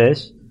know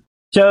this.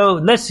 So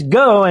let's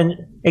go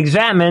and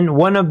examine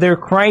one of their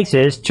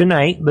crises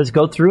tonight. Let's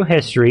go through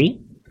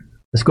history.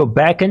 Let's go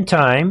back in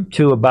time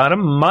to about a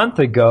month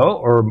ago,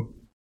 or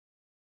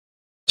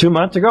 2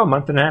 months ago, a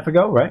month and a half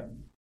ago, right?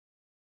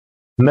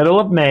 Middle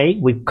of May.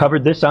 We've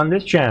covered this on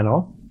this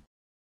channel.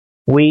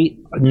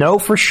 We know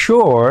for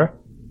sure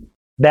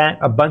that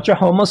a bunch of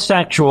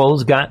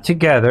homosexuals got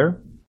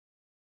together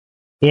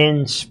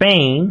in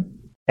Spain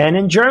and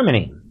in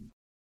Germany.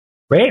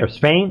 Right here,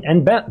 Spain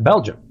and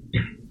Belgium.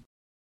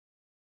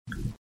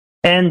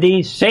 And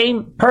these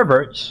same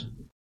perverts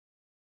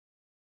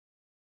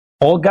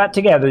all got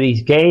together,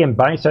 these gay and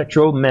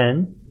bisexual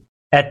men,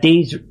 at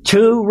these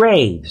 2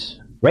 raves,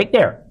 right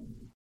there.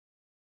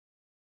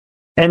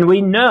 And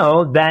we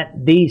know that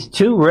these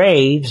 2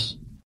 raves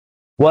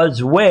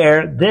was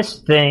where this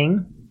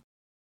thing,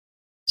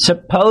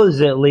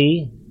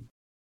 supposedly,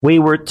 we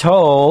were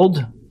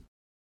told,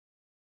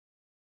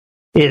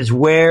 is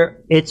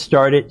where it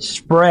started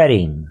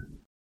spreading.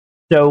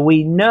 So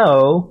we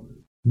know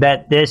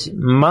that this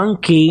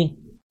monkey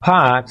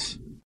pox,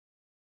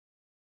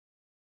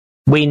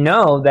 we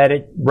know that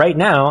it right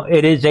now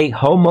it is a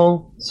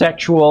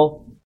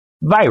homosexual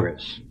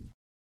virus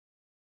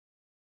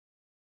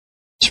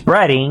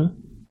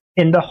spreading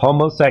in the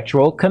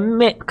homosexual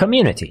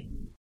community,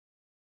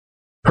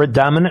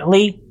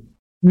 predominantly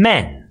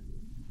men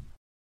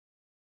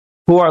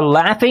who are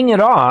laughing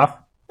it off,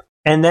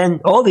 and then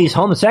all these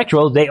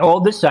homosexuals, they all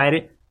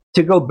decided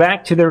to go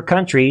back to their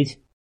countries.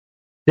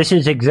 This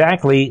is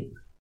exactly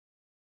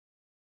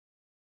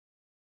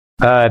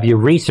if you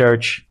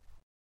research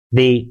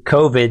the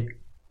COVID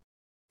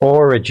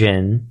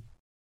origin,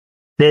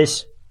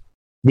 these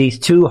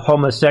 2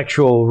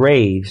 homosexual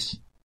raves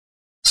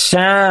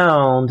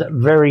sound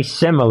very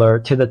similar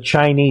to the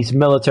Chinese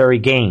military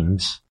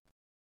games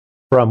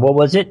from, what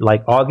was it,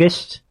 like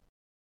August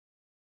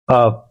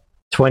of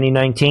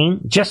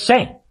 2019? Just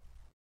saying.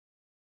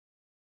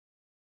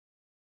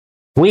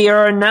 We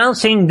are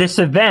announcing this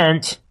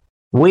event.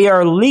 We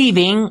are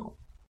leaving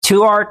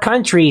to our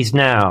countries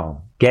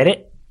now. Get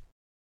it?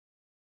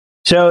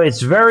 So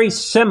it's very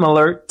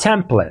similar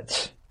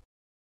templates.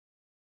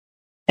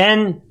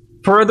 And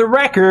for the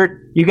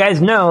record, you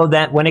guys know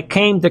that when it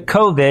came to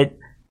COVID,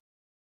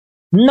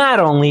 not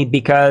only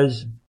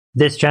because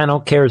this channel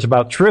cares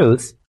about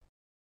truth,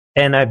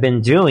 and I've been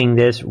doing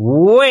this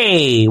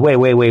way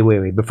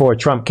before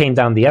Trump came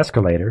down the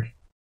escalator,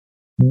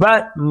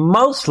 but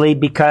mostly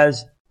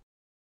because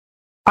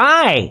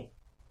I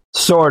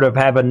sort of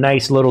have a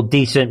nice little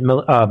decent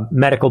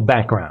medical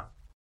background.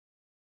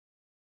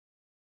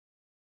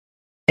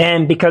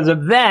 And because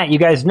of that, you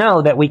guys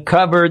know that we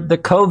covered the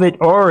COVID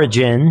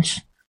origins.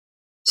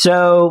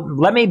 So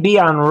let me be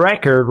on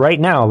record right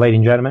now, ladies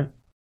and gentlemen,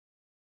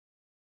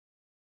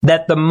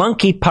 that the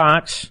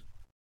monkeypox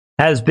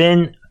has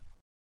been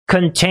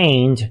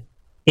contained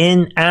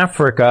in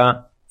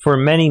Africa for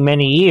many,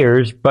 many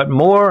years, but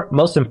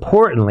most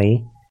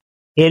importantly,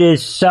 it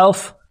is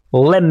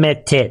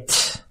self-limited.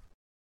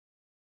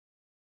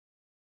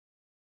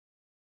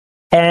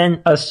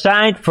 And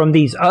aside from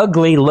these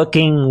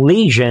ugly-looking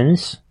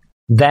lesions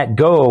that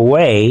go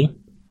away,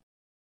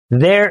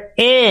 There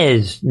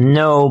is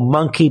no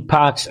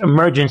monkeypox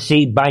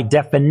emergency by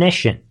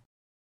definition.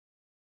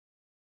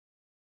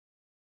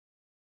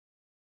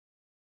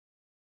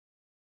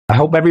 I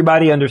hope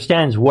everybody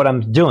understands what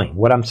I'm doing,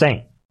 what I'm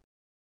saying.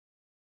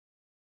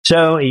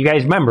 So you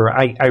guys remember,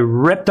 I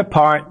ripped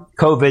apart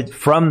COVID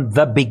from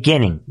the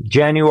beginning,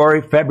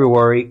 January,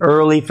 February,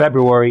 early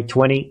February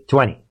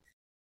 2020.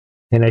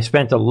 And I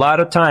spent a lot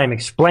of time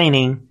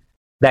explaining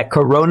that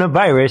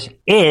coronavirus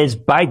is,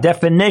 by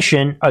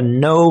definition, a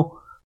no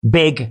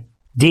big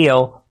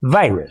deal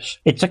virus.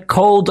 It's a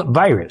cold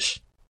virus.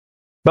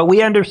 But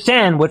we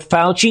understand what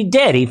Fauci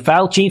did.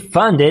 Fauci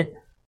funded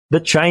the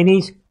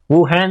Chinese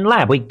Wuhan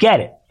lab. We get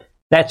it.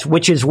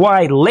 Which is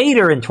why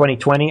later in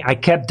 2020, I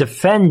kept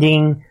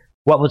defending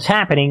what was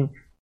happening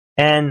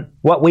and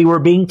what we were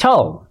being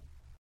told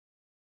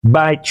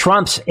by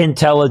Trump's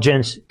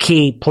intelligence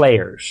key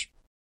players.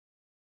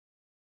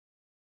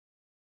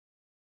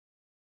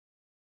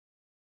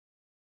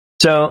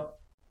 So,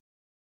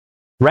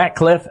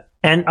 Ratcliffe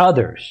and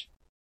others.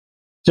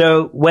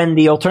 So, when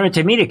the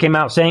alternative media came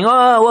out saying,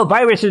 oh, well,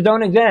 viruses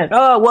don't exist.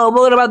 Oh, well,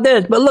 what about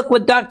this? But look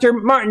what Dr.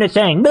 Martin is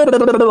saying.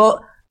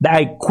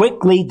 I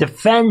quickly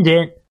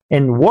defended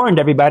and warned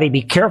everybody,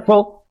 be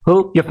careful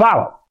who you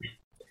follow.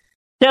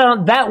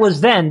 Now, that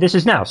was then, this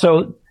is now.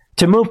 So,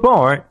 to move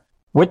forward,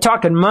 we're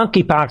talking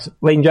monkeypox,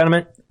 ladies and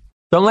gentlemen.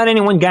 Don't let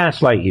anyone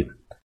gaslight you.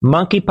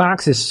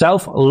 Monkeypox is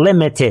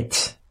self-limited.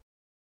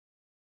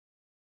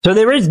 So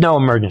there is no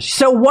emergency.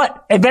 So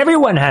what? If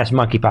everyone has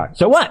monkeypox,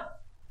 so what?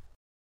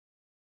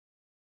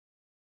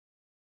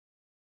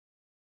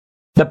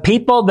 The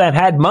people that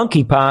had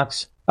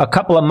monkeypox a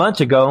couple of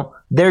months ago,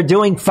 they're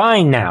doing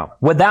fine now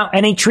without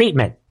any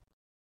treatment.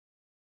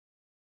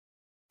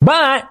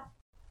 But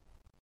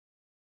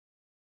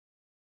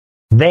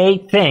they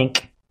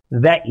think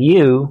that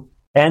you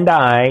and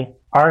I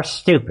are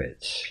stupid.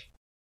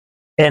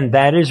 And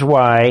that is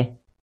why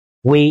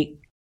we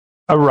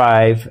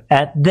arrive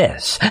at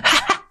this.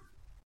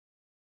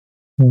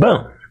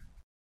 Boom.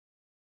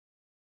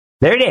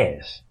 There it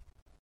is.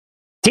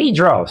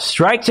 Tedros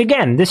strikes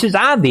again. This is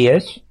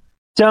obvious.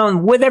 So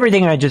with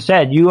everything I just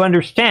said, you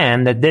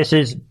understand that this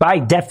is by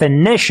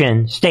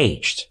definition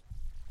staged.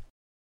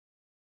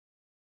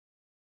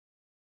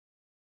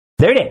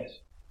 There it is.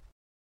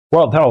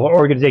 World Health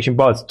Organization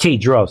boss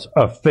Tedros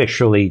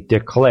officially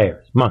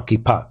declares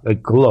monkeypox a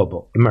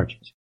global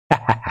emergency.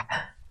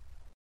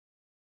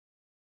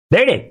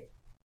 There it is.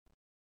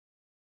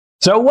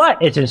 So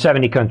what? It's in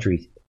 70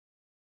 countries.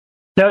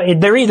 So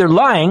they're either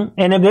lying,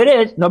 and if it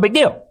is, no big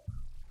deal.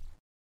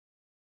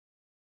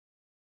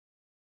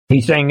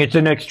 He's saying it's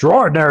an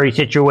extraordinary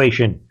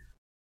situation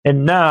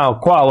and now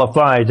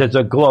qualifies as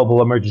a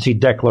global emergency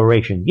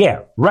declaration. Yeah,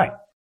 right.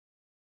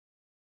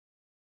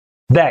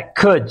 That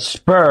could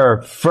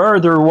spur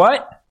further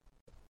what?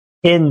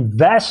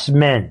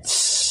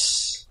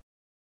 Investments.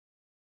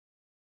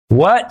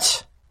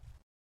 What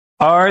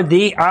are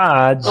the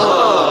odds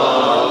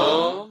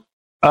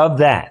of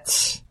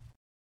that?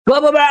 Blah,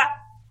 blah, blah.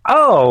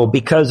 Oh,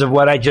 because of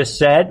what I just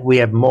said, we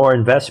have more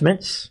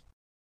investments.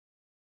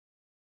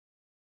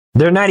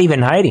 They're not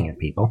even hiding it,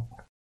 people.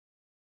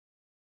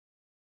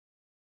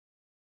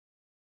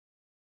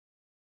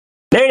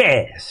 There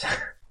it is.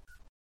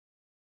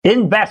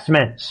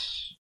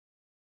 Investments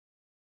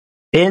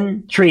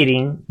in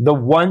treating the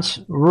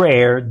once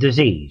rare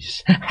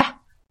disease.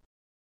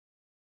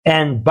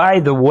 And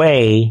by the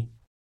way,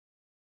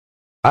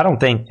 I don't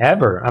think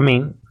ever,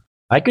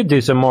 I could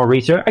do some more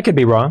research. I could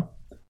be wrong.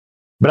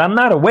 But I'm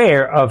not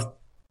aware of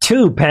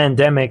two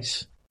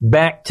pandemics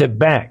back to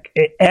back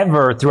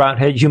ever throughout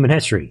human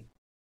history.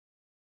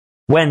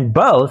 When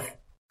both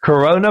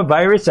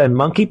coronavirus and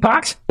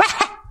monkeypox,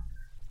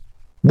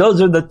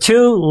 those are the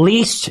two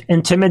least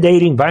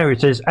intimidating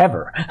viruses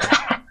ever.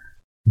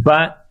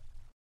 But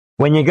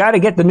when you got to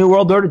get the New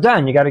World Order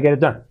done, you got to get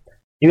it done.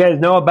 You guys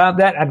know about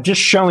that? I'm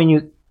just showing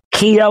you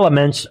key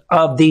elements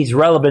of these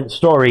relevant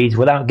stories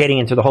without getting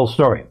into the whole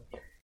story.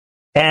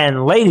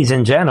 And ladies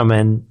and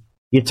gentlemen,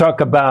 you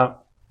talk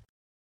about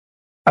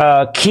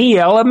key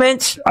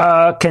elements.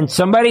 Can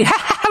somebody... Look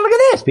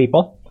at this,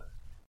 people.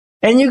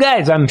 And you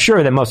guys, I'm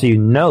sure that most of you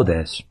know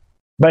this.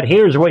 But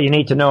here's what you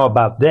need to know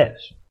about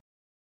this.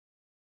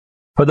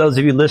 For those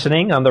of you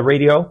listening on the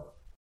radio,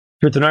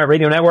 Truth and Art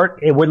Radio Network,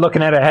 we're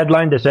looking at a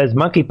headline that says,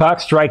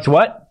 monkeypox strikes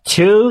what?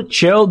 2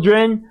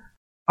 children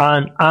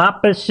on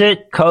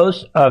opposite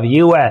coast of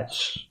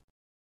U.S.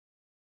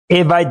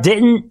 If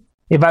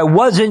I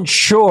wasn't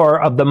sure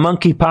of the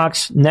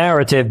monkeypox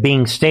narrative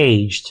being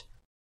staged,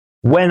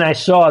 when I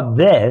saw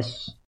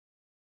this,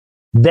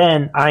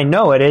 then I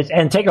know it is.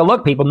 And take a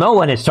look, people. No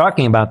one is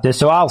talking about this,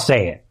 so I'll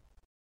say it.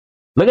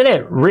 Look at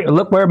it.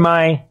 Look where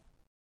I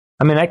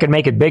could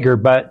make it bigger,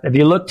 but if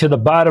you look to the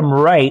bottom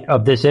right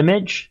of this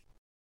image,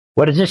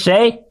 what does it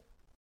say?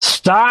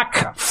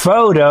 Stock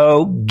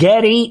photo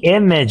Getty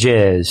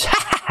Images.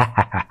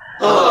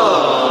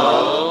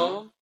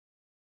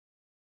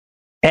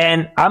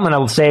 And I'm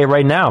going to say it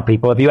right now,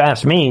 people. If you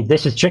ask me,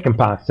 this is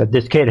chickenpox that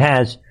this kid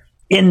has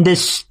in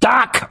this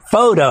stock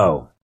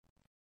photo.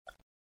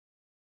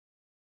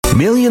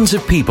 Millions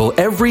of people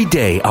every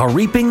day are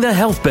reaping the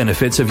health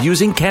benefits of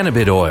using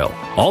cannabis oil,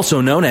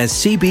 also known as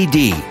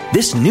CBD.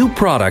 This new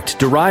product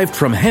derived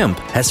from hemp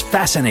has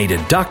fascinated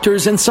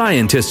doctors and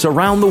scientists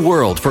around the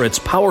world for its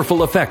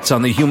powerful effects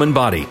on the human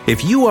body.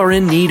 If you are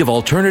in need of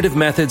alternative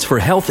methods for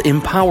health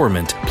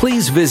empowerment,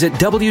 please visit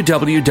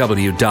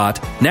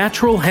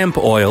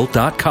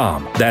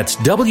www.naturalhempoil.com. That's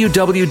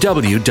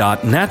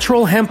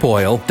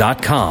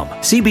www.naturalhempoil.com.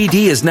 CBD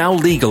is now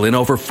legal in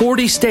over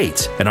 40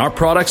 states, and our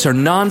products are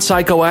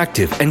non-psychoactive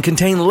and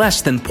contain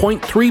less than 0.3%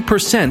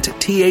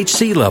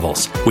 THC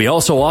levels. We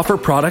also offer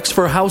products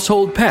for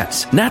household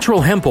pets.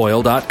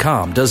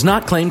 NaturalHempOil.com does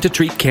not claim to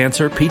treat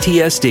cancer,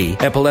 PTSD,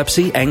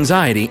 epilepsy,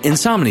 anxiety,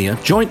 insomnia,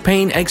 joint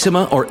pain,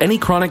 eczema, or any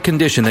chronic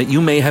condition that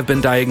you may have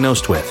been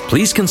diagnosed with.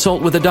 Please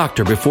consult with a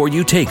doctor before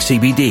you take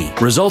CBD.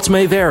 Results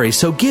may vary,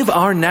 so give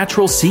our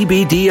natural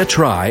CBD a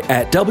try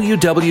at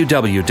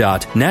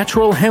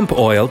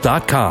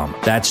www.naturalhempoil.com.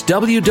 That's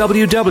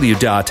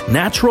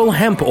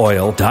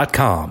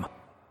www.naturalhempoil.com.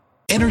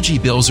 Energy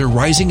bills are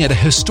rising at a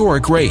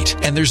historic rate,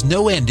 and there's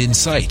no end in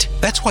sight.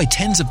 That's why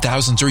tens of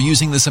thousands are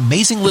using this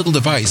amazing little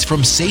device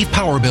from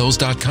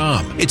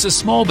SavePowerBills.com. It's a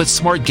small but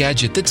smart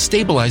gadget that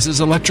stabilizes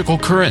electrical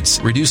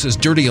currents, reduces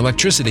dirty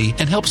electricity,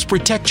 and helps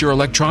protect your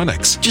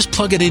electronics. Just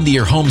plug it into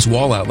your home's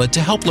wall outlet to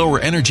help lower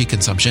energy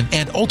consumption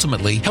and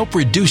ultimately help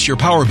reduce your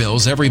power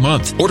bills every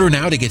month. Order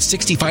now to get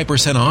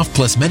 65% off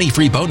plus many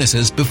free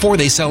bonuses before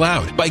they sell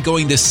out by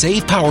going to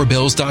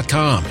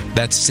SavePowerBills.com.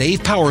 That's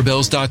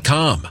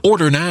SavePowerBills.com.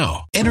 Order now.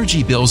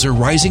 Energy bills are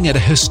rising at a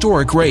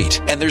historic rate,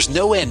 and there's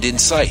no end in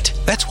sight.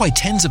 That's why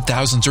tens of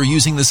thousands are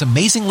using this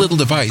amazing little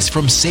device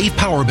from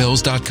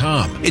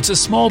SavePowerBills.com. It's a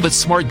small but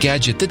smart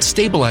gadget that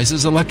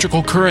stabilizes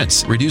electrical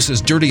currents, reduces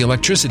dirty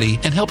electricity,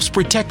 and helps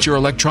protect your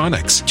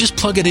electronics. Just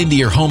plug it into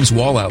your home's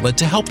wall outlet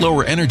to help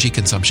lower energy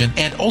consumption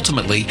and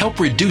ultimately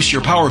help reduce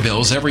your power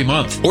bills every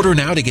month. Order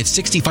now to get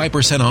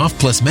 65% off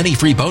plus many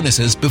free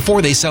bonuses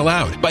before they sell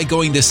out by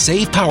going to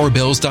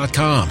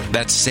SavePowerBills.com.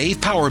 That's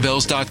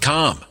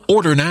SavePowerBills.com.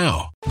 Order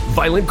now.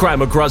 Violent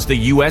crime across the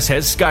U.S.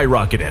 has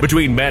skyrocketed.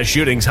 Between mass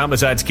shootings,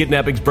 homicides,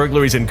 kidnappings,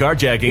 burglaries, and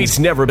carjackings, it's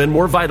never been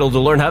more vital to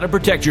learn how to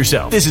protect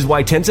yourself. This is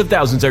why tens of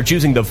thousands are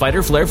choosing the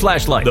Fighter Flare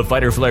flashlight. The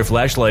Fighter Flare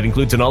flashlight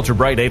includes an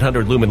ultra-bright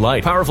 800-lumen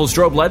light, powerful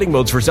strobe lighting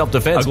modes for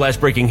self-defense, a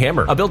glass-breaking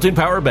hammer, a built-in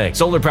power bank,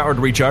 solar-powered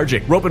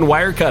recharging, rope and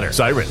wire cutter,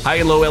 siren, high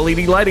and low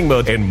LED lighting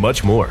mode, and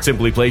much more.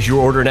 Simply place your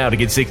order now to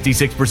get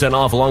 66%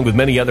 off along with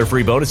many other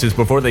free bonuses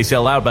before they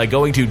sell out by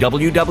going to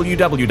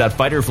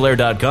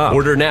www.fighterflare.com.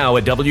 Order now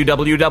at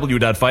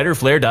www.fighterflare.com.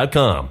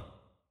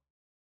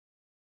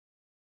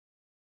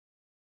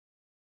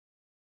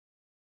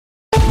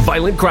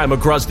 Violent crime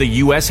across the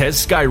U.S.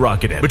 has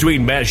skyrocketed.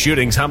 Between mass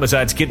shootings,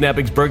 homicides,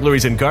 kidnappings,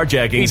 burglaries, and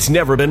carjackings, it's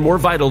never been more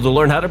vital to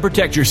learn how to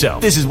protect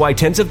yourself. This is why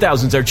tens of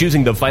thousands are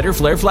choosing the Fighter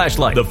Flare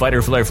flashlight. The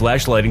Fighter Flare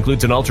flashlight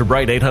includes an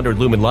ultra-bright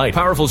 800-lumen light,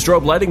 powerful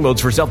strobe lighting modes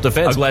for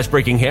self-defense, a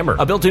glass-breaking hammer,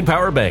 a built-in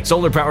power bank,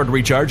 solar-powered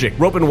recharging,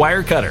 rope and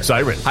wire cutter,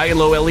 siren, high and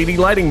low LED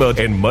lighting mode,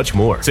 and much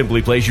more.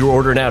 Simply place your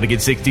order now to get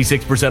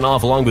 66%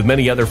 off along with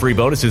many other free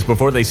bonuses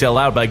before they sell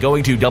out by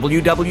going to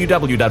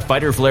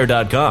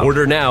www.fighterflare.com.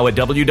 Order now at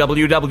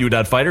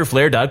www.fighterflare.com.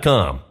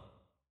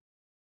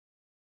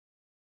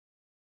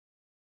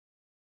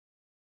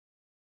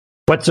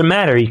 What's the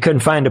matter? You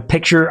couldn't find a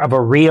picture of a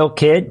real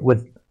kid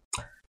with...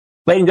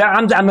 Ladies and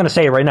gentlemen, I'm going to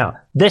say it right now.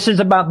 This is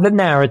about the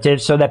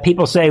narrative so that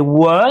people say,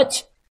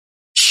 what?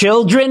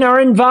 Children are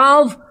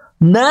involved?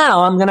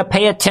 Now I'm going to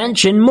pay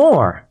attention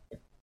more.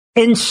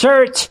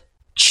 Insert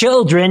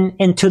children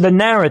into the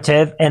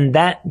narrative, and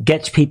that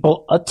gets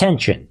people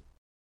attention.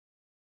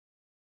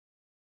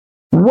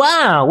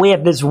 Wow, we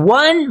have this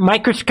one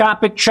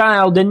microscopic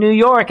child in New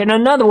York and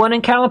another one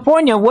in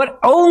California. What?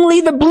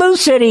 Only the blue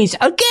cities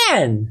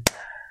again.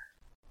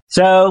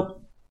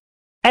 So,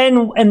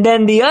 and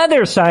then the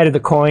other side of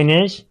the coin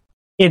is,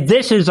 if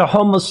this is a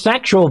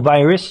homosexual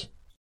virus,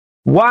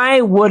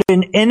 why would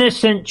an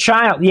innocent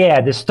child,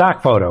 yeah, the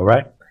stock photo,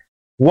 right?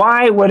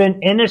 Why would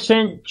an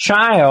innocent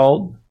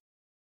child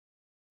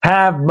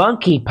have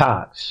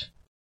monkeypox?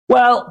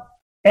 Well,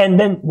 and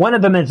then one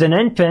of them is an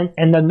infant,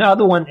 and the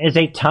other one is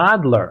a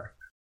toddler.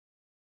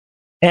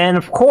 And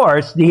of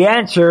course, the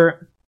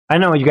answer, I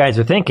know what you guys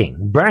are thinking.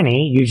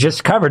 Bernie, you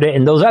just covered it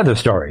in those other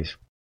stories,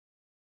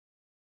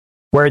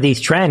 where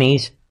these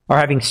trannies are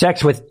having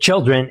sex with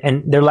children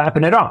and they're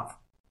lapping it off.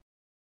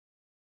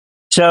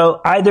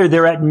 So either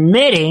they're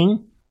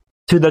admitting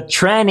to the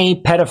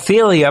tranny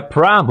pedophilia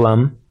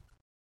problem,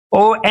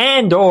 or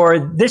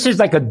this is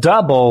like a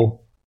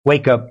double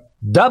wake up,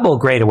 double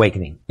great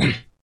awakening.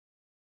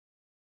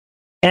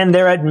 And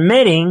they're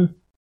admitting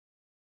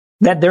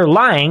that they're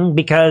lying,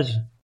 because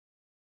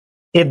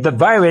if the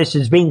virus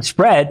is being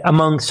spread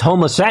amongst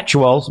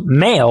homosexuals,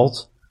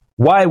 males,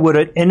 why would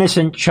an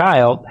innocent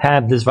child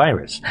have this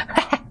virus?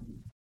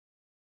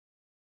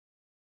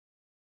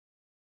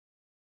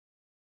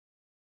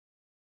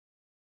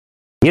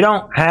 You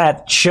don't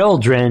have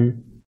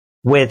children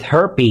with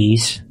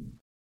herpes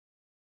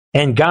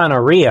and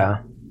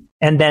gonorrhea,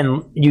 and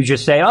then you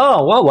just say,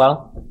 oh,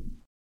 well.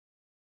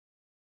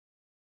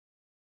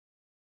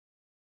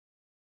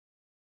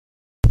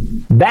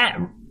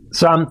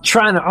 So I'm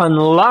trying to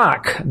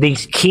unlock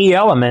these key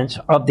elements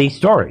of these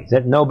stories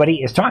that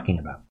nobody is talking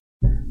about,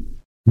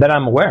 that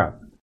I'm aware of.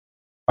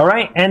 All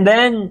right, and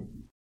then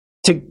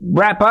to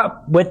wrap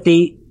up with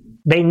they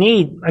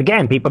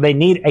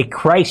need a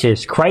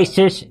crisis.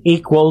 Crisis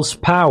equals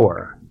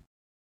power.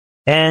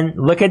 And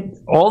look at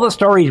all the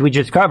stories we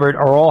just covered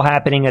are all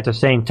happening at the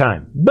same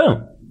time.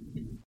 Boom.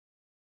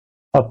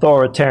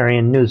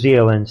 Authoritarian New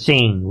Zealand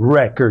seeing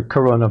record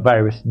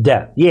coronavirus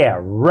death. Yeah,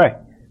 right.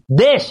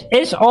 This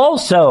is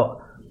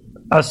also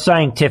a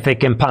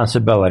scientific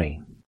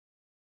impossibility.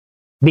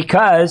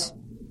 Because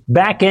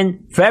back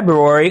in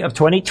February of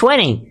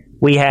 2020,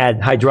 we had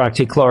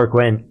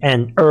hydroxychloroquine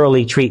and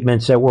early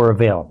treatments that were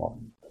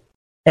available.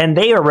 And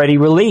they already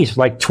released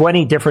like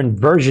 20 different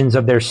versions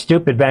of their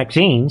stupid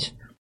vaccines.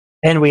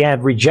 And we have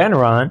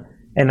Regeneron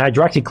and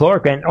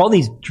hydroxychloroquine, all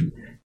these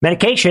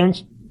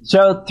medications.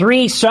 So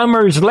 3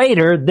 summers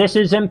later, this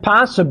is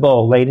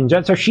impossible, ladies and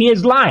gentlemen. So she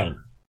is lying.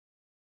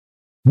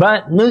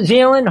 But New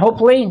Zealand,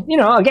 hopefully,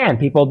 again,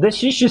 people,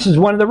 this is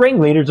one of the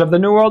ringleaders of the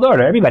New World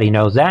Order. Everybody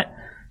knows that.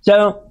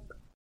 So,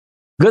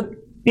 good,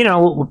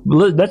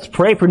 let's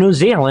pray for New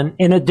Zealand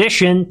in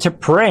addition to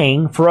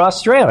praying for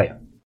Australia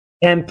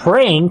and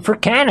praying for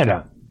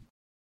Canada.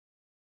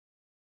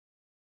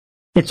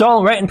 It's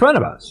all right in front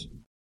of us.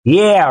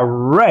 Yeah,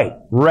 right.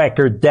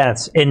 Record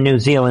deaths in New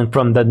Zealand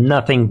from the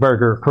nothing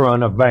burger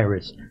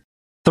coronavirus.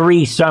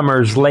 3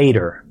 summers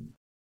later.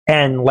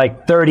 And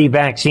like 30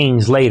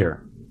 vaccines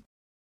later.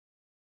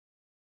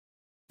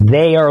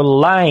 They are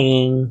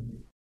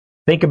lying.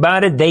 Think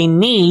about it. They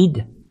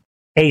need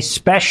a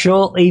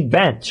special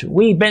event.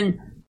 We've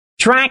been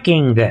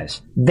tracking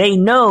this. They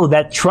know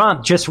that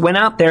Trump just went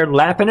out there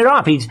laughing it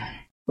off.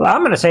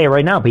 I'm going to say it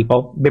right now,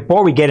 people,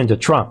 before we get into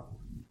Trump.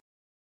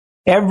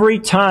 Every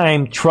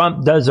time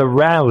Trump does a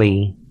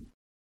rally,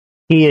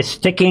 he is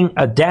sticking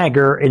a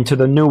dagger into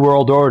the New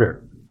World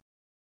Order.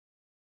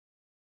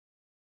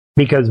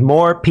 Because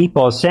more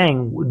people are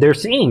saying, they're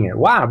seeing it.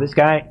 Wow, this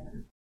guy,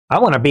 I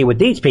want to be with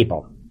these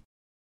people.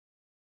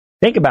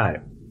 Think about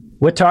it.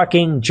 We're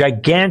talking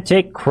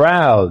gigantic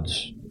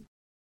crowds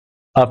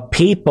of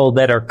people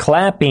that are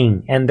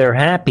clapping and they're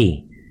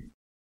happy.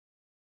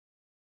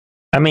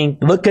 I mean,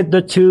 look at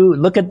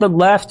the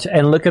left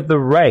and look at the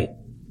right.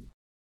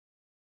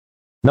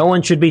 No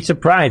one should be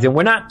surprised. And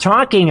we're not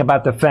talking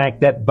about the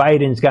fact that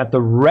Biden's got the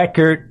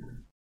record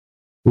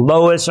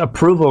lowest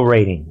approval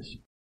ratings.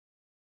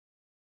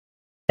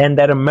 And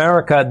that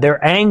America,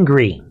 they're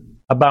angry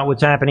about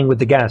what's happening with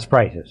the gas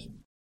prices.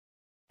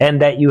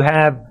 And that you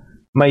have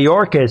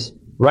Mayorkas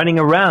running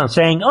around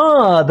saying,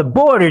 oh, the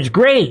border's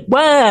great.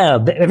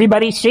 Wow,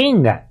 everybody's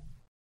seeing that.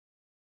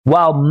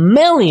 While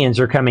millions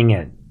are coming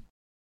in.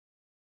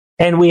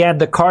 And we have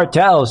the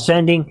cartels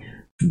sending,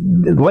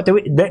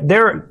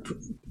 they're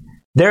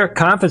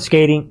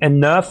confiscating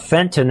enough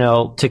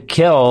fentanyl to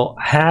kill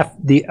half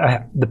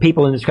the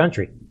people in this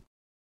country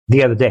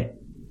the other day.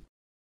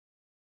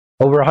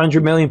 Over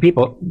 100 million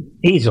people,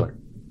 easily.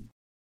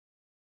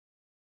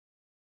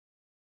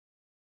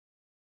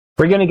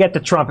 We're going to get to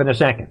Trump in a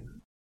second.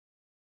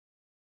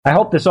 I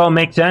hope this all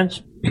makes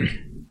sense.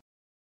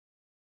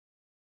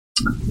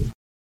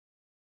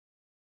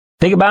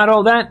 Think about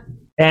all that,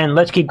 and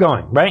let's keep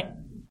going, right?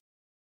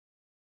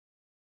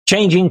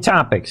 Changing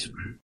topics.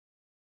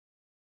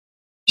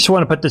 Just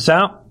want to put this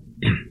out.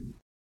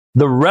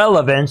 The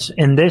relevance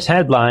in this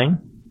headline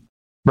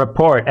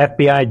report,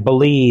 FBI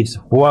believes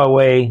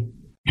Huawei,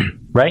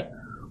 right?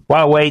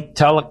 Huawei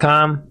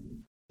telecom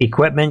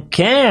equipment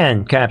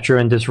can capture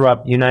and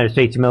disrupt United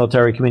States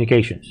military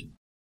communications.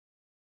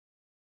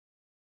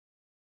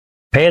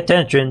 Pay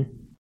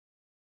attention.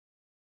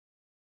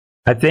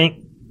 I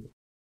think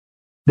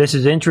this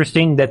is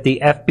interesting that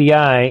the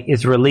FBI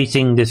is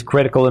releasing this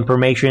critical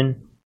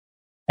information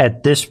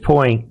at this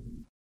point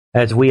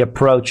as we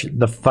approach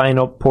the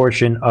final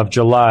portion of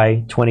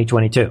July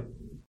 2022.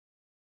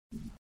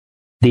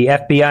 The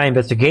FBI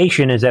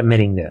investigation is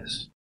admitting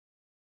this.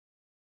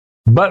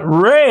 But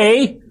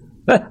Ray,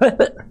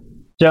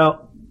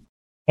 so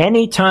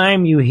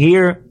anytime you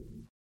hear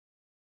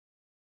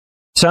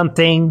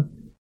something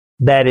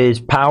that is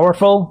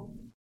powerful,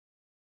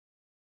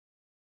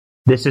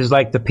 this is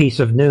like the piece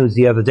of news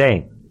the other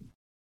day,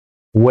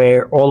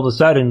 where all of a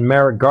sudden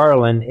Merrick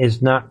Garland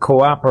is not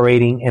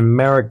cooperating and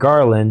Merrick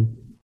Garland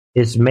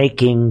is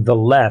making the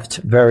left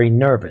very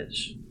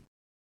nervous.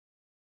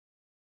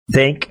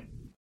 Think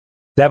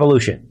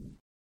devolution.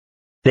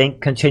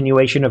 Think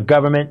continuation of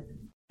government.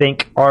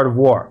 Think art of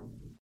war.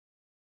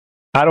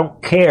 I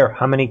don't care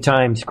how many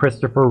times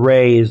Christopher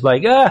Wray is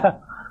like,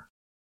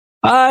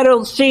 I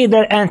don't see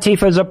that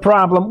Antifa is a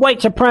problem.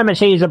 White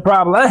supremacy is a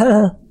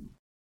problem.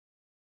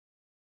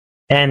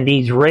 And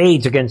these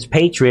raids against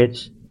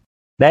patriots,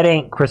 that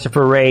ain't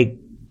Christopher Wray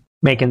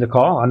making the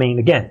call. I mean,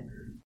 again,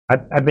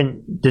 I've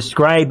been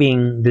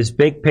describing this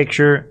big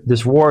picture,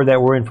 this war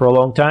that we're in for a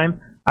long time.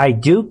 I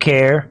do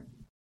care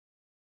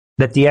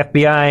that the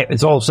FBI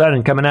is all of a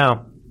sudden coming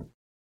out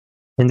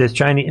in this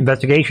Chinese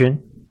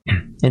investigation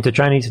into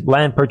Chinese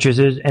land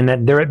purchases, and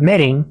that they're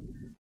admitting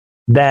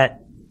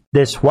that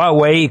this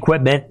Huawei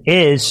equipment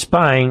is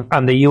spying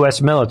on the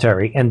U.S.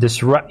 military and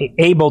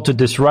able to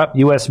disrupt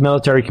U.S.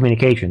 military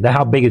communication.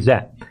 How big is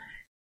that?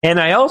 And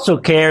I also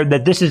care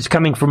that this is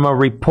coming from a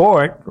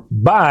report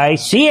by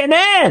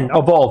CNN,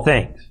 of all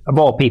things, of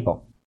all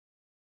people.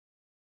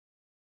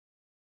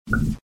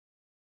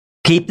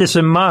 Keep this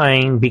in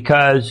mind,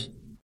 because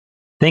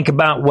think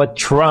about what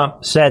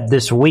Trump said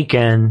this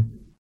weekend,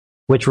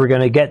 which we're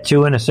going to get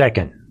to in a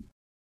second.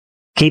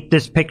 Keep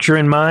this picture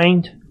in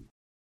mind.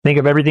 Think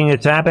of everything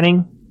that's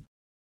happening.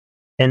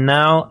 And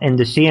now, in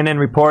the CNN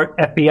report,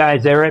 FBI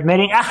is there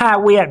admitting,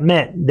 we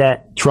admit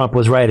that Trump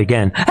was right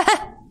again.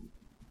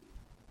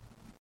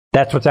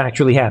 That's what's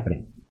actually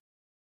happening.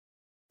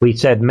 We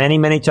said many,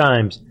 many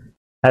times,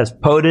 has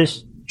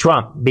POTUS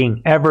Trump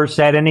being ever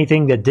said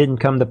anything that didn't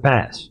come to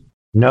pass?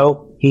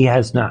 No, he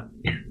has not.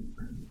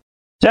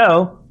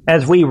 So,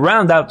 as we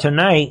round out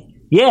tonight,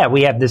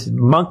 we have this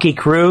monkey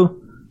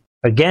crew.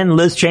 Again,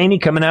 Liz Cheney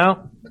coming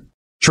out.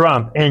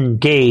 Trump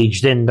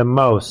engaged in the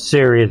most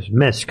serious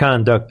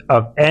misconduct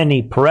of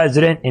any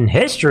president in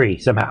history,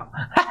 somehow.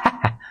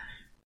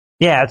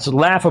 It's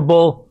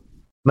laughable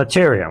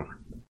material.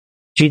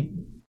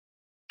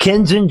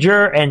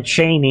 Kinzinger and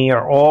Cheney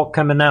are all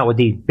coming out with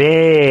these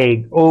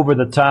big,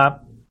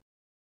 over-the-top.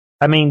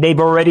 I mean, they've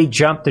already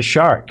jumped the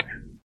shark.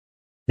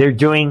 They're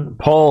doing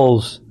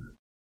polls,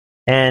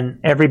 and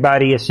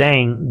everybody is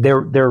saying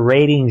their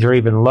ratings are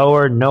even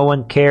lower. No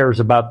one cares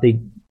about the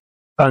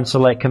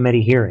Unselect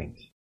Committee hearings.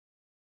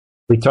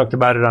 We talked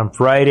about it on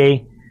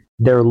Friday.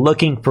 They're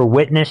looking for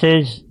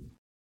witnesses,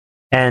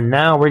 and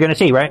now we're going to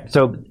see, right?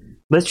 So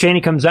Liz Cheney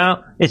comes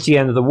out. It's the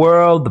end of the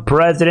world. The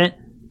president,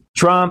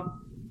 Trump,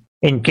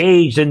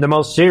 engaged in the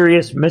most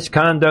serious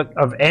misconduct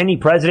of any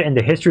president in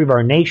the history of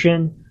our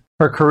nation.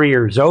 Her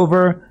career is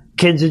over.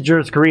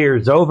 Kinzinger's career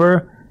is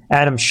over.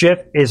 Adam Schiff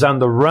is on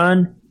the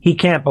run. He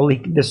can't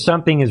believe that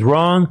something is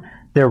wrong.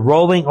 They're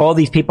rolling all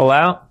these people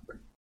out.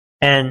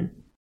 And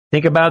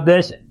think about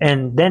this.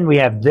 And then we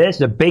have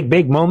this, a big,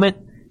 big moment.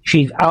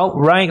 She's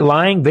outright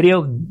lying,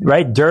 video,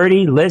 right?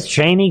 Dirty. Liz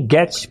Cheney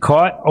gets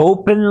caught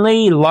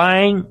openly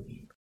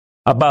lying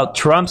about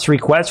Trump's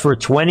request for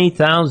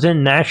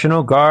 20,000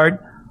 National Guard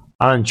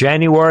on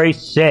January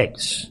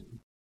 6th.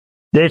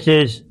 This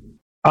is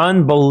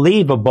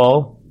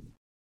unbelievable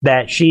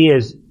that she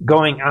is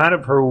going out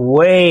of her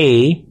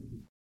way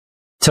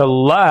to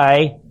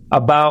lie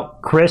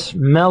about Chris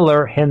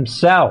Miller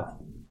himself.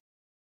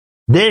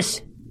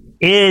 This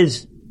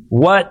is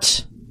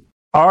what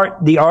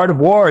the art of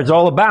war is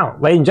all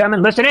about. Ladies and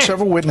gentlemen, listen in.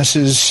 Several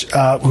witnesses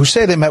who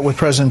say they met with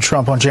President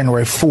Trump on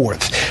January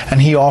 4th,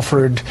 and he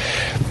offered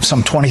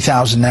some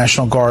 20,000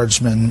 National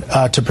Guardsmen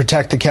to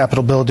protect the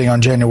Capitol building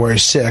on January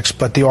 6th,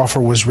 but the offer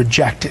was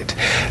rejected.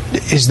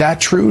 Is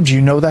that true? Do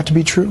you know that to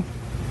be true?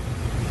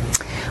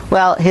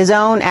 Well, his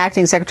own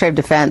acting Secretary of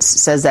Defense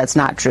says that's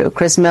not true.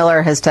 Chris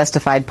Miller has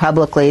testified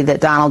publicly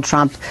that Donald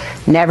Trump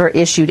never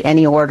issued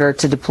any order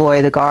to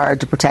deploy the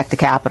Guard to protect the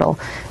Capitol.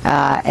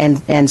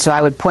 And so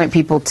I would point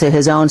people to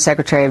his own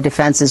Secretary of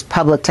Defense's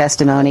public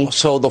testimony.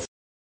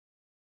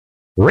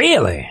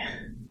 Really?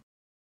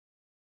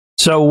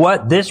 So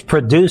what this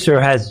producer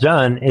has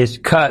done is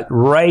cut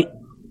right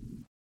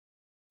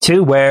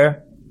to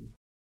where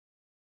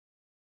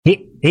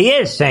he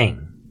is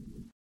saying.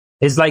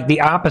 Is like the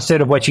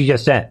opposite of what you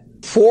just said.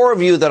 4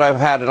 of you that I've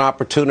had an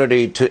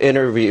opportunity to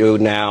interview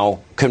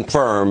now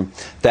confirm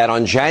that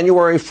on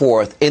January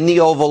 4th in the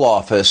Oval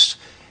Office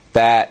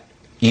that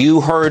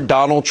you heard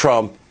Donald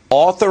Trump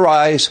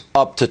authorize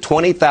up to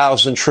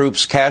 20,000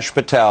 troops, Kash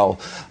Patel,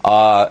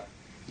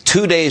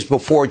 2 days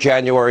before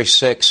January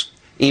 6th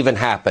even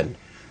happened.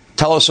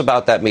 Tell us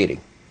about that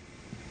meeting.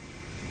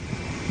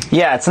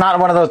 Yeah, it's not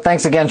one of those.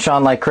 Thanks again,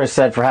 Sean, like Chris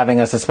said, for having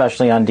us,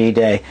 especially on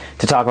D-Day,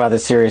 to talk about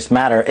this serious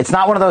matter. It's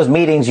not one of those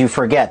meetings you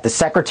forget. The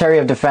Secretary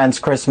of Defense,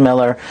 Chris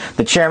Miller,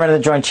 the Chairman of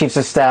the Joint Chiefs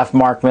of Staff,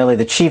 Mark Milley,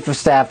 the Chief of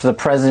Staff to the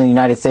President of the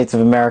United States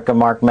of America,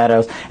 Mark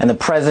Meadows, and the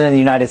President of the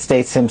United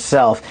States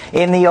himself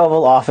in the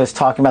Oval Office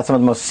talking about some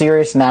of the most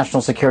serious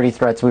national security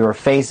threats we were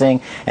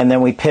facing. And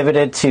then we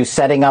pivoted to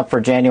setting up for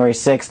January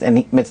 6th,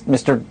 and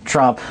Mr.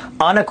 Trump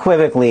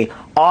unequivocally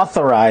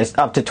authorized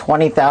up to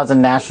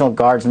 20,000 National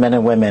Guardsmen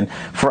and women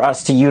for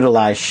us to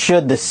utilize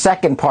should the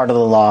second part of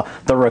the law,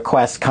 the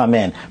requests, come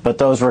in. But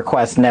those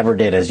requests never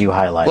did, as you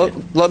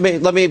highlighted. Let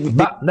me.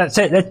 That's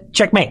it. That's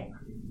checkmate.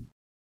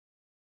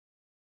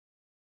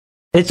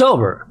 It's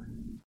over.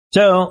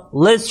 So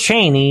Liz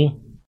Cheney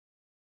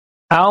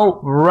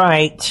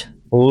outright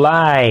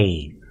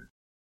lied.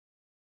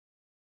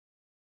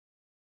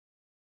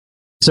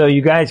 So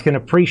you guys can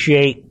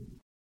appreciate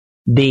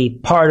the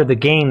part of the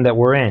game that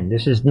we're in.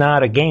 This is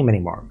not a game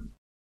anymore.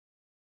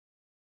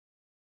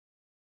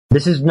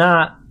 This is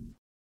not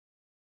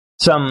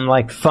some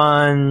like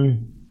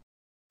fun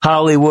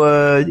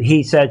Hollywood,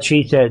 he said,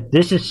 she said.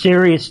 This is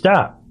serious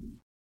stuff.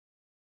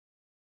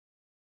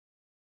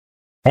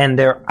 And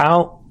they're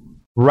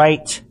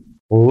outright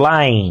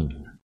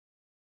lying.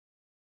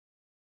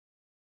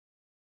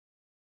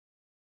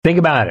 Think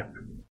about it.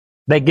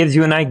 That gives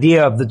you an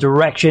idea of the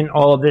direction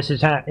all of this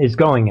is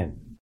going in.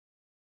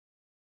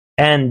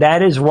 And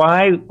that is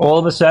why all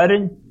of a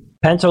sudden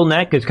Pencil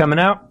Neck is coming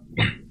out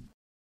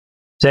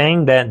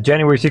saying that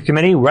January 6th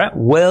committee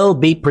will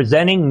be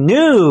presenting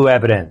new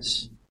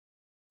evidence,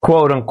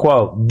 quote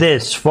unquote,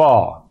 this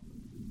fall.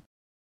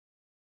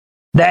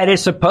 That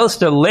is supposed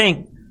to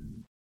link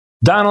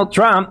Donald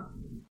Trump,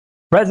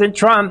 President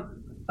Trump,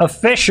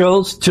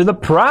 officials to the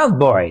Proud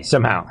Boys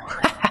somehow.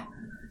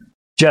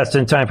 Just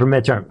in time for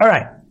midterm. All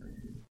right.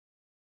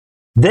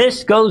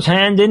 This goes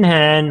hand in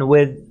hand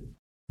with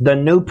the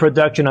new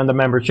production on the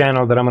member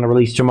channel that I'm going to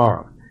release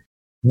tomorrow.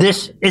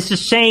 This is the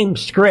same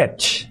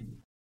script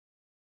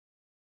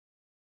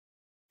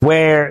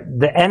where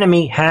the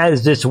enemy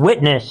has this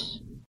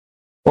witness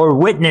or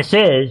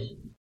witnesses.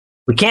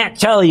 We can't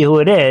tell you who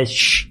it is.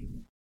 Shh.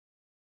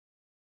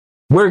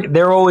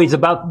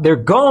 They're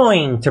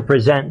going to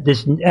present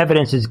this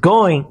evidence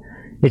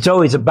it's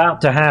always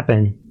about to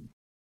happen,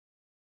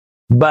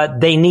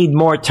 but they need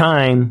more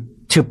time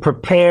to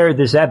prepare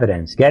this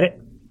evidence. Get it?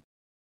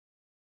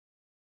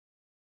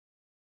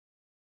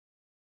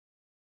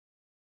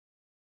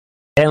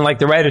 And like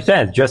the writer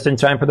says, just in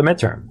time for the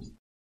midterms.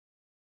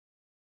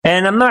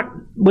 And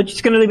we're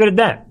just going to leave it at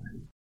that.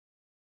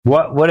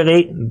 What are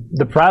they?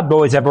 The Proud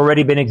Boys have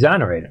already been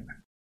exonerated.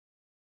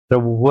 So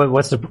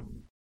what's the...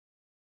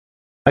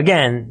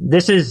 Again,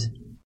 this is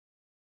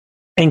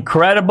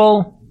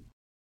incredible.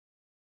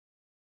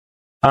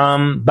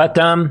 But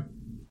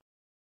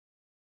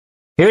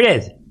here it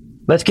is.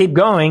 Let's keep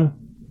going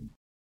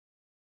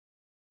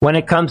when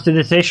it comes to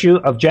this issue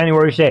of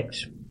January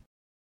 6th.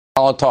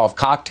 Molotov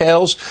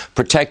cocktails,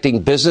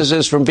 protecting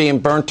businesses from being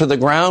burnt to the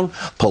ground,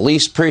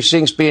 police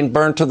precincts being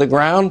burnt to the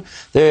ground.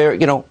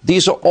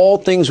 These are all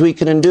things we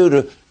can do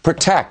to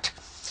protect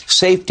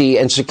safety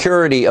and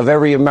security of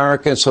every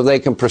American so they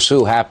can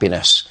pursue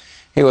happiness.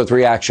 Here with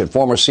reaction,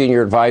 former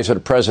senior advisor to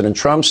President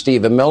Trump,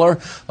 Stephen Miller,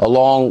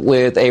 along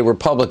with a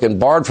Republican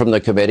barred from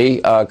the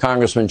committee,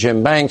 Congressman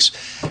Jim Banks.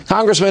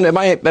 Congressman, am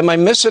I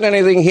missing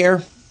anything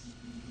here?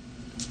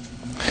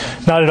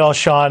 Not at all,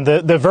 Sean.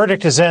 The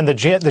verdict is in. The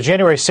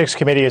January 6th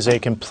committee is a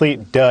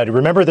complete dud.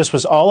 Remember, this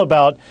was all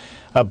about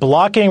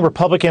blocking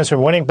Republicans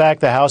from winning back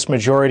the House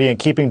majority and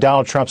keeping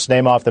Donald Trump's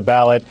name off the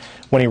ballot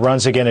when he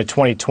runs again in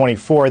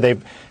 2024. They're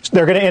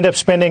going to end up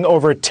spending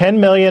over $10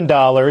 million.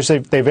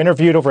 They've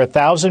interviewed over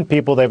 1,000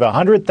 people. They have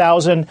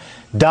 100,000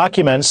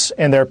 documents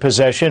in their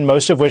possession,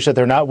 most of which that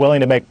they're not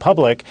willing to make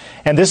public.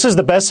 And this is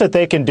the best that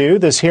they can do.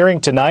 This hearing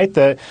tonight,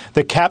 the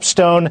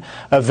capstone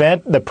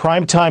event, the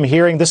primetime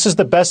hearing, this is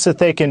the best that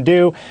they can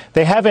do.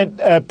 They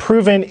haven't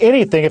proven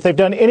anything. If they've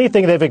done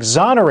anything, they've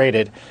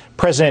exonerated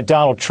President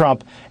Donald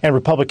Trump and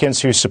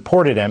Republicans who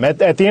supported him.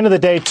 At the end of the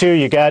day, too,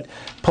 you got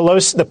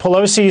the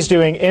Pelosi's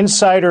doing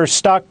insider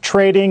stock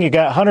trading. You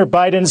got Hunter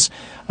Biden's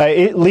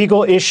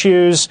legal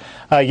issues.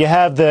 You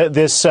have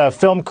this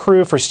film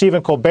crew for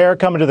Stephen Colbert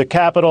coming to the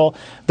Capitol.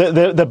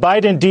 The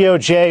Biden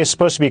DOJ is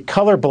supposed to be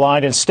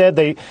colorblind. Instead,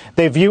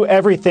 they view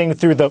everything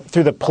through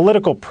the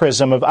political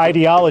prism of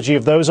ideology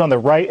of those on the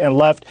right and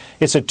left.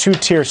 It's a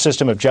two-tier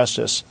system of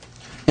justice.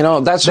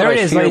 That's there it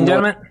is, ladies and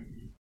gentlemen.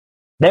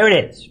 There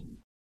it is.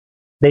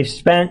 They've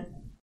spent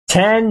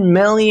 $10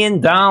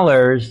 million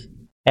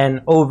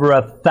and over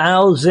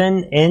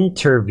 1,000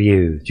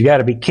 interviews. You got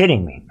to be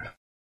kidding me.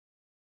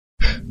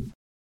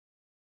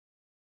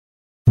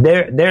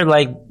 They're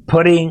like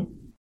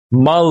putting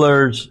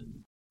Mueller's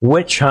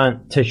witch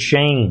hunt to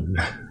shame.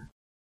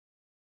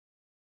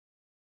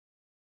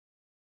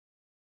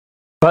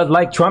 But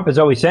like Trump is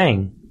always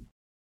saying,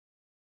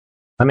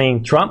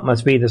 Trump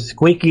must be the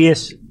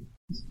squeakiest,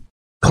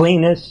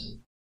 cleanest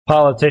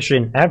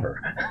politician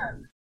ever.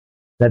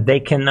 That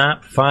they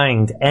cannot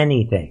find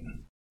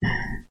anything.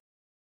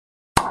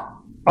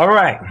 All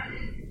right.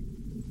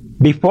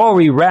 Before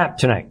we wrap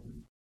tonight,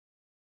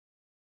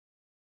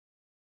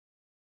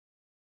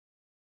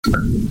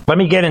 let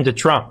me get into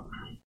Trump.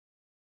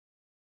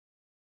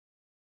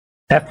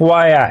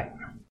 FYI,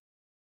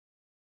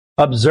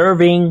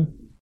 observing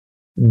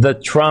the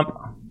Trump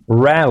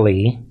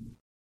rally.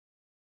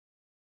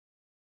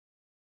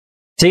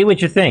 See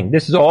what you think.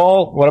 This is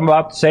all, what I'm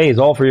about to say is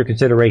all for your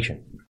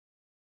consideration.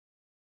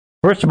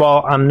 First of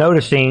all, I'm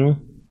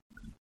noticing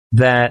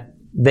that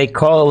they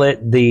call it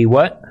the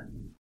what?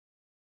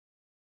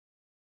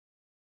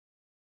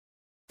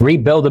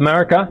 Rebuild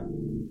America?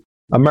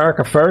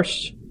 America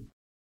First?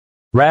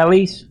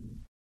 Rallies?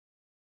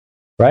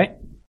 Right?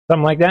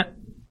 Something like that?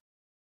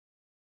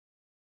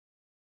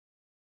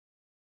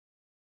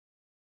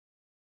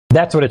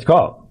 That's what it's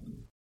called.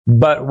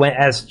 But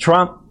as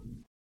Trump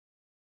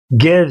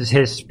gives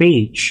his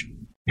speech,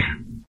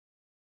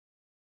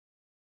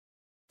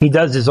 he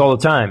does this all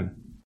the time.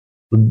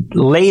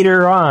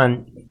 Later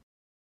on,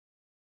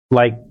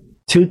 like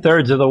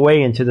 2/3 of the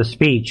way into the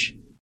speech,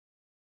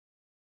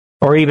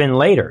 or even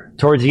later,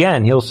 towards the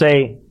end, he'll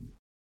say,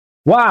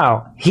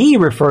 wow, he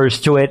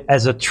refers to it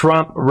as a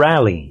Trump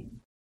rally.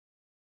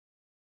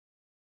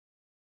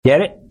 Get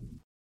it?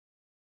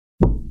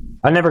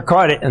 I never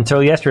caught it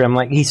until yesterday. I'm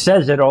like, he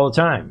says it all the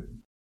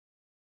time.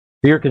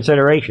 For your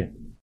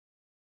consideration.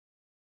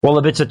 Well,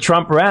 if it's a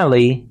Trump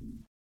rally,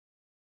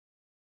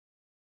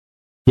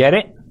 Get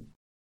it?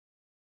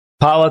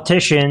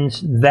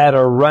 Politicians that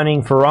are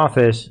running for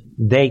office,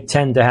 they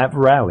tend to have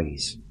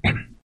rallies.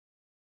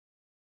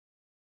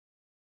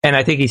 And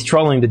I think he's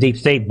trolling the deep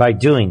state by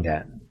doing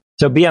that.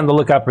 So be on the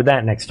lookout for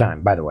that next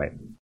time, by the way.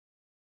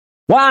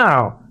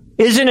 Wow!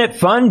 Isn't it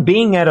fun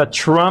being at a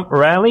Trump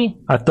rally?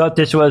 I thought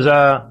this was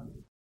a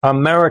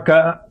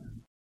America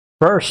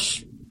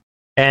First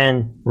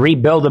and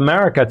Rebuild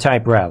America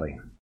type rally.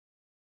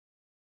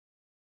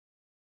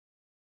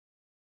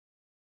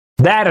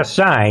 That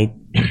aside,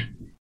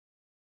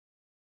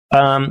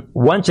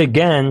 once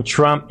again,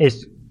 Trump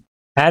is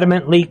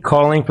adamantly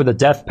calling for the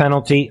death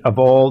penalty of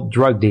all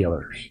drug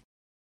dealers.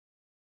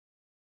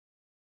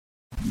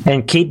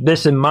 And keep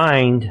this in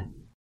mind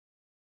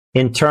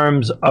in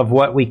terms of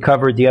what we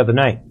covered the other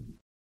night,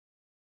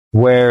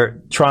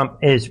 where Trump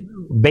is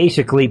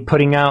basically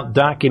putting out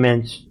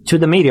documents to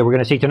the media, we're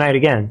going to see tonight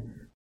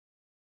again,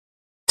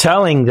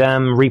 telling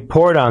them,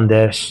 report on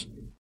this,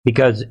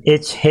 because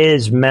it's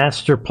his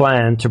master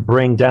plan to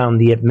bring down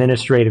the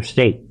administrative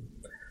state.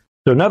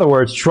 So in other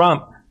words,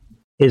 Trump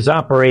is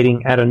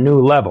operating at a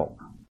new level.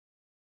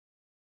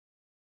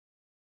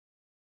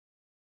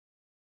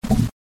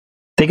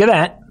 Think of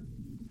that.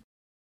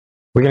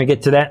 We're going to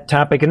get to that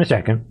topic in a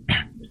second.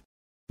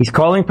 He's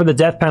calling for the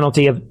death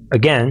penalty of,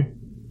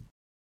 again,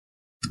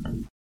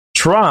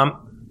 Trump.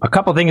 A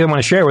couple things I want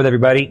to share with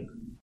everybody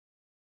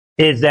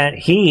is that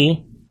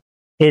he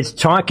is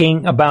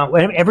talking about,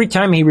 every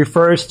time he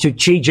refers to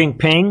Xi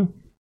Jinping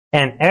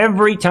and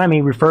every time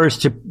he refers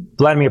to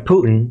Vladimir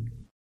Putin,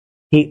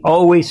 he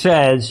always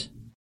says,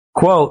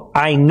 quote,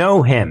 I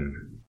know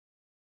him.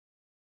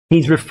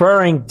 He's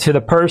referring to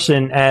the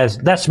person as,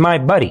 that's my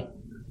buddy.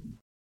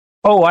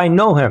 Oh, I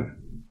know him.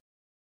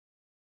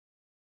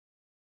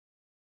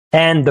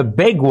 And the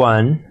big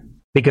one,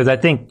 because I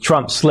think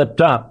Trump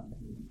slipped up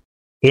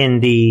in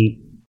the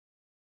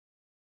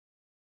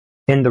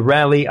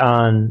rally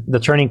on the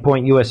Turning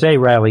Point USA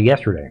rally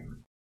yesterday.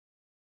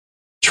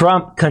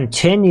 Trump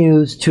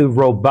continues to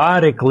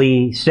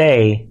robotically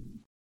say,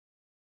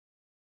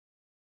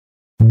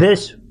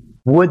 this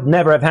would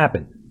never have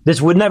happened.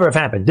 This would never have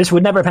happened. This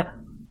would never have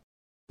happened.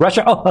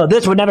 Russia,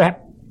 this would never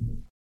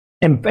happen.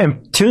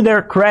 And to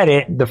their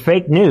credit, the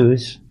fake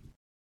news,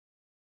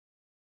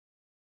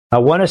 I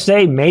want to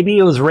say maybe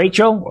it was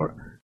Rachel,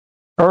 or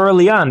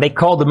early on, they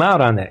called him out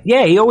on that.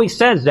 Yeah, he always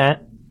says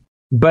that,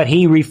 but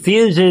he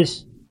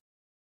refuses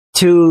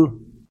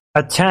to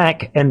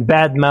attack and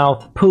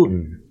badmouth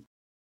Putin.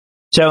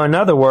 So in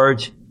other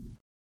words,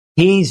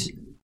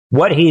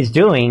 what he's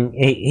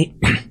doing,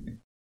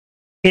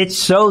 it's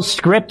so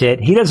scripted,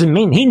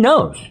 he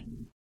knows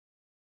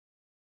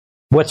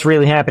what's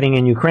really happening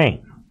in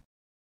Ukraine.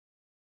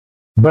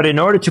 But in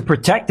order to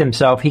protect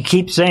himself, he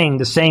keeps saying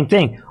the same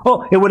thing.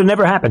 Oh, it would have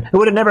never happened. It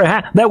would have never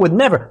happened. That would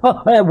never.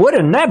 Oh, that would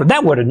have never.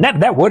 That would have never.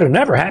 That would have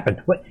never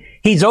happened.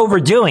 He's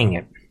overdoing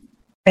it,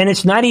 and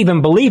it's not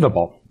even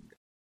believable.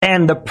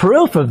 And the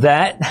proof of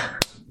that,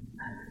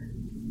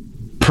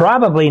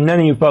 probably none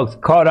of you folks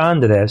caught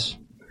on to this,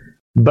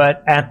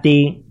 but at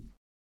the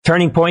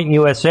Turning Point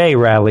USA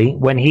rally,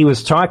 when he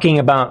was talking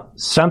about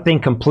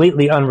something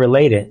completely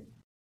unrelated,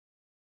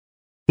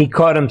 he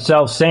caught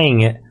himself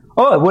saying it.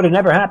 Oh, it would have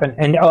never happened.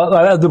 And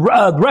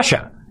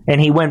Russia.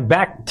 And he went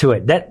back to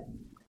it. That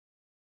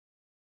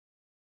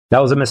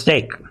was a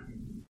mistake.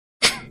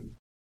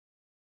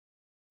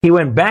 He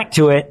went back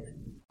to it.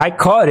 I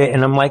caught it,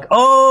 and I'm like,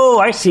 oh,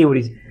 I see what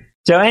he's...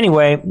 So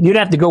anyway, you'd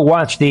have to go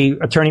watch the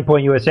Turning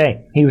Point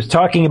USA. He was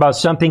talking about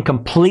something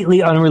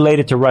completely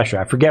unrelated to Russia.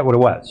 I forget what it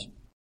was.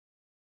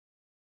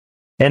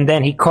 And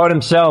then he caught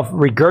himself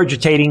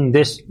regurgitating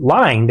this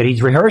line that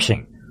he's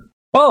rehearsing.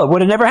 Oh, it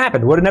would have never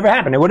happened. It would have never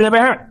happened. It would have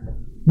never happened.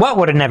 What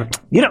would have never?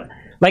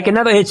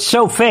 It's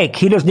so fake.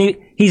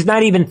 He's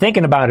not even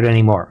thinking about it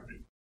anymore.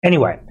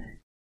 Anyway,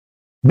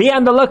 be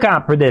on the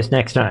lookout for this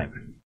next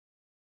time.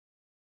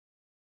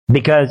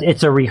 Because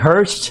it's a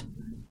rehearsed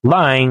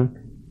line.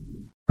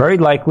 Very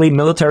likely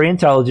military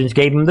intelligence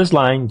gave him this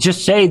line.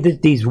 Just say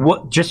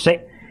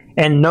that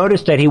and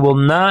notice that he will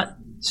not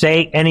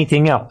say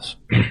anything else.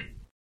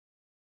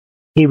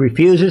 He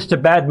refuses to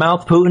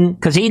badmouth Putin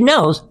because he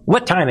knows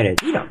what time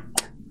it is.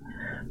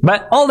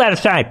 But all that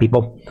aside,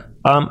 people,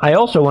 I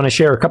also want to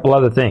share a couple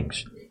other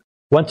things.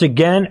 Once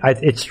again,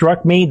 it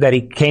struck me that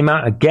he came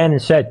out again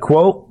and said,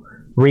 quote,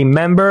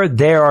 remember,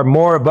 there are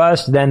more of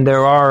us than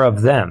there are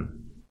of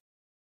them.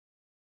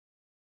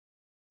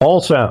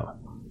 Also,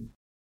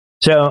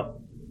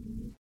 so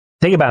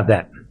think about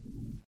that.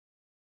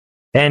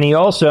 And he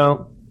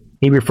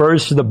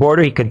refers to the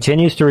border. He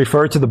continues to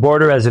refer to the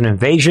border as an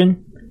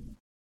invasion.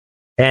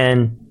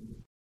 And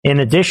in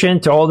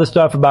addition to all this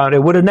stuff about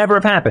it would have never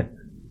have happened,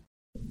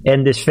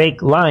 and this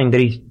fake line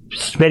that he's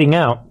spitting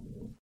out,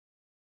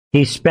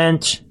 he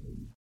spent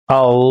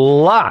a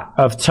lot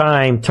of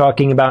time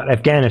talking about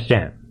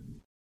Afghanistan.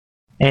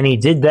 And he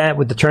did that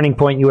with the Turning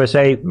Point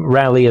USA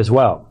rally as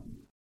well.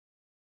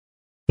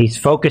 He's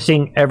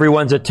focusing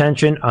everyone's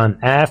attention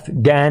on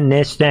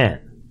Afghanistan.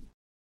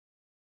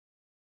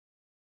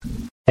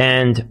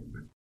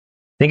 And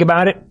think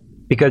about it.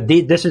 because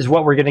this is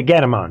what we're going to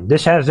get him on.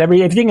 This has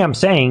everything I'm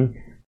saying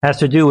has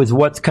to do with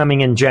what's coming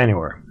in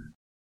January,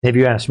 if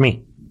you ask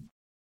me.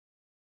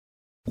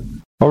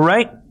 All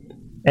right?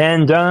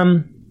 And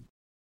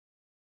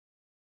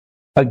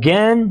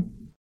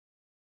again,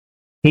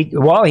 he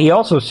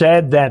also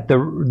said that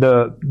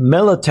the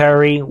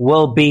military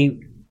will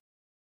be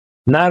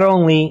not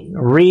only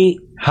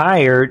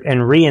rehired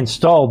and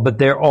reinstalled, but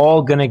they're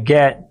all going to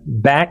get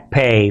back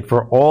pay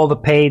for all the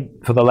paid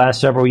for the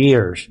last several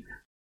years.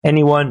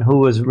 Anyone who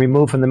was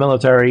removed from the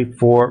military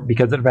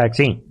because of the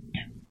vaccine.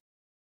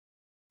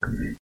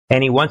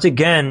 And he once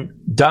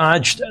again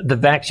dodged the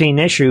vaccine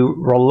issue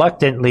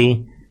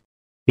reluctantly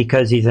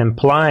because he's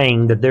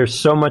implying that there's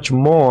so much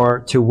more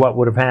to what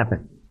would have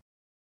happened.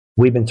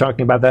 We've been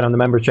talking about that on the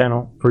member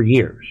channel for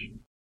years.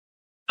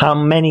 How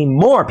many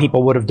more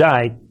people would have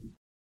died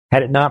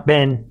had it not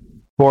been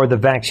for the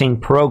vaccine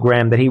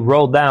program that he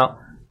rolled out,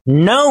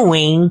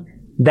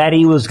 knowing that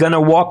he was going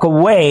to walk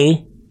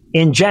away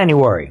in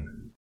January.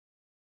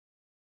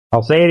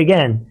 I'll say it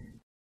again.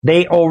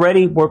 They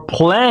already were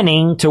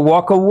planning to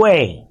walk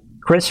away.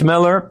 Chris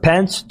Miller,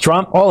 Pence,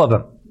 Trump, all of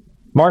them.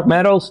 Mark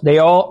Meadows, they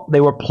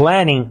were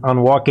planning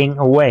on walking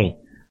away.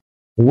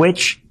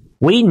 Which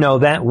we know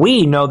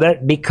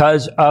that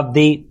because of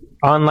the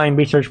online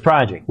research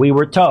project. We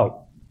were told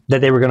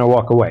that they were going to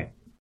walk away.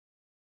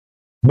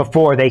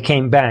 Before they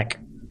came back,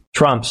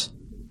 Trump's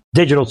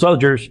digital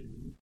soldiers,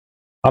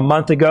 a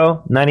month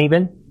ago, not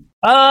even.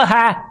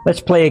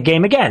 Let's play a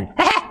game again.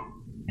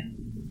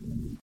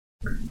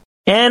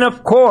 And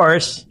of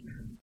course,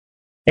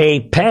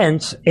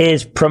 Pence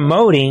is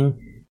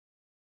promoting,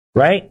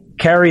 right,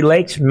 Kari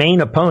Lake's main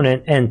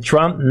opponent, and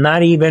Trump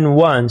not even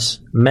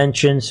once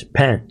mentions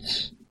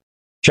Pence.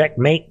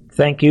 Checkmate,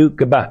 thank you,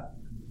 goodbye.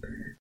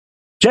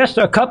 Just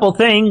a couple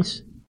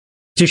things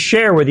to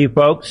share with you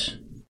folks.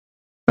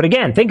 But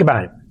again, think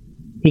about it.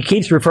 He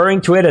keeps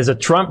referring to it as a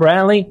Trump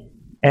rally,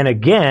 and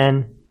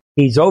again,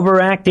 he's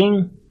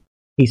overacting.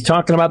 He's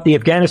talking about the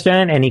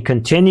Afghanistan, and he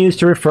continues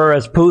to refer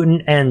as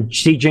Putin and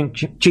Xi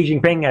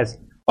Jinping as,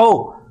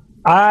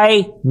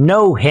 I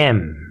know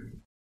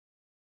him.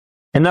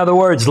 In other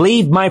words,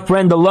 leave my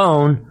friend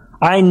alone.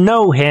 I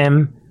know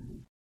him.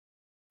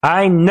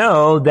 I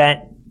know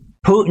that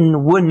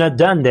Putin wouldn't have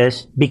done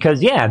this because,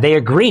 they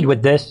agreed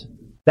with this.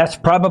 That's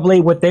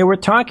probably what they were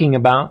talking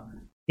about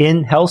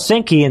in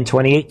Helsinki in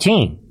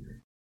 2018.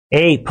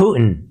 Hey,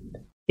 Putin,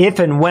 if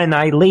and when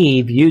I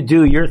leave, you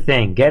do your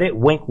thing. Get it?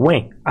 Wink,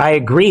 wink. I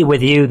agree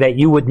with you that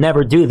you would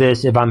never do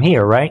this if I'm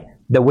here, right?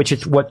 Which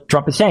is what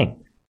Trump is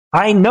saying.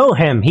 I know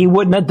him. He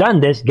wouldn't have done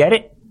this. Get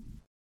it?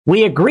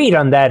 We agreed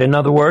on that, in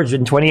other words,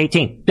 in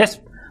 2018. That's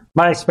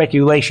my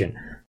speculation.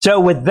 So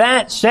with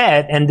that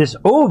said, and this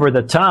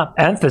over-the-top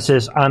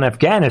emphasis on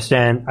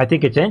Afghanistan, I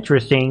think it's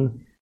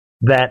interesting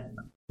that,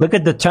 look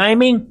at the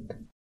timing.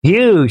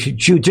 Huge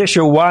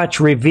Judicial Watch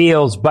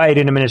reveals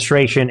Biden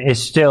administration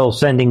is still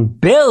sending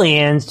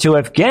billions to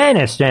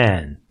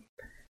Afghanistan.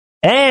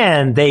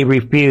 And they're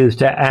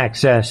refusing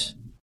access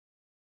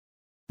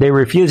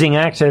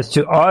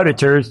to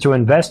auditors to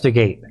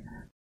investigate.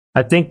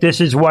 I think this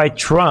is why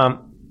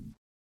Trump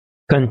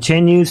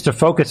continues to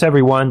focus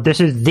everyone. This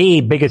is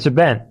the biggest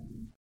event.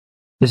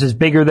 This is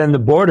bigger than the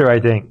border, I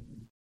think.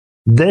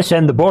 This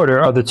and the border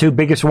are the two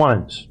biggest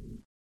ones.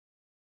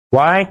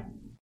 Why?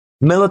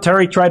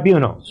 Military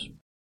tribunals.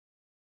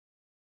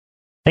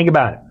 Think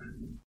about it.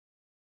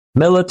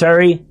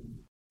 Military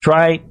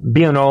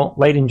tribunal,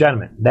 ladies and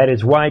gentlemen. That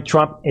is why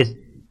Trump is...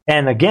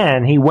 And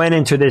again, he went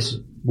into this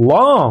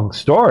long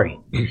story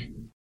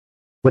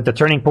with the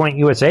Turning Point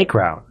USA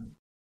crowd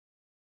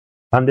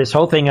on this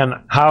whole thing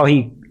on how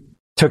he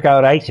took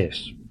out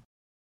ISIS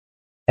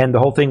and the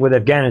whole thing with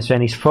Afghanistan.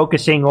 He's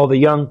focusing all the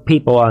young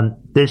people on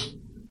this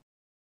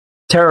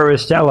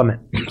terrorist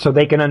element so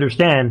they can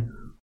understand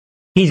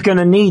he's going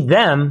to need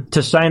them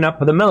to sign up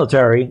for the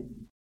military.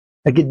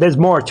 There's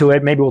more to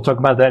it. Maybe we'll talk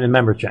about that in the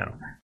member channel.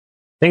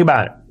 Think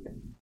about it.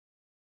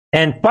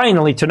 And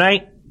finally,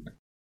 tonight,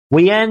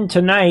 we end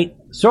tonight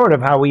sort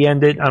of how we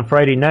ended on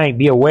Friday night.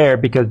 Be aware,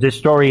 because this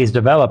story is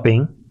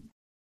developing.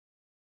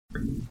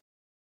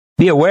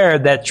 Be aware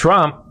that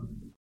Trump,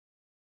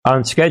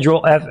 on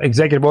Schedule F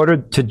executive order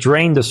to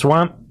drain the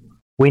swamp,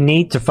 we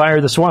need to fire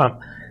the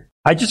swamp.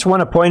 I just want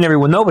to point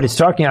everyone, nobody's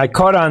talking. I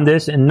caught on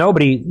this and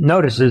nobody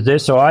notices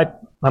this, so I'm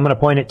going to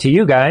point it to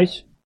you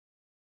guys.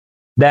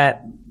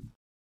 That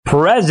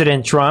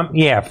President Trump,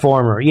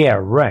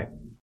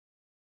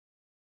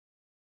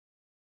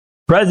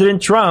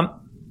 President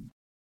Trump,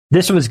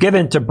 this was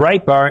given to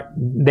Breitbart.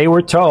 They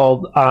were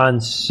told on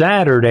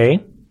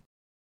Saturday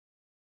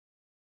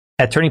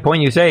at Turning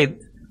Point USA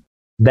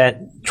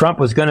that Trump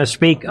was going to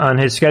speak on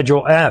his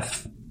Schedule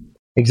F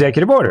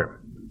executive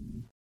order.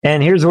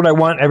 And here's what I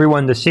want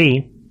everyone to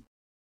see.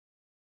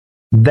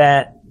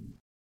 That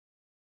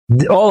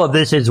all of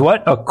this is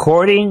what?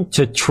 According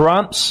to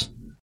Trump's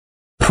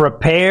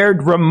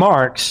prepared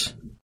remarks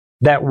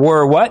that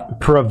were what?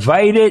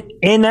 Provided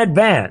in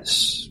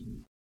advance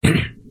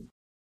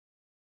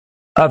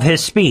of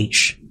his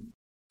speech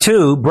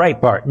to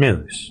Breitbart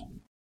News.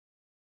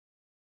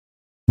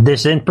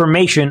 this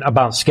information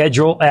about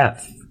Schedule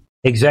F,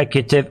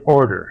 executive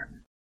order,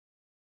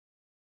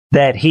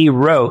 that he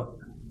wrote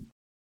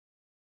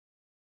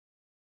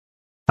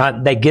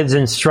that gives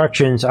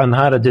instructions on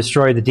how to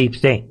destroy the deep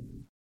state,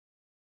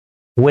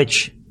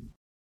 which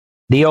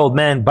the old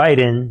man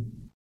Biden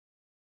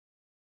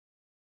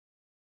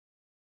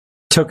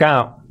took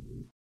out,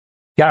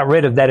 got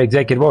rid of that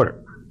executive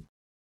order.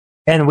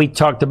 And we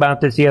talked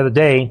about this the other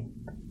day,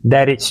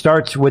 that it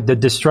starts with the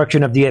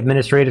destruction of the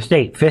administrative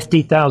state.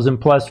 50,000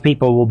 plus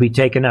people will be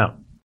taken out.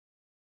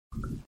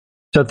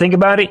 So think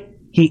about it.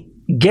 He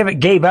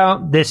gave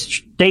out this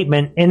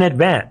statement in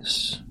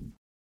advance,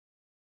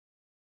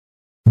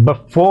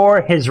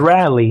 before his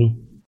rally.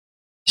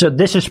 So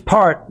this is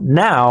part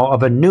now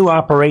of a new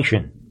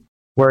operation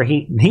where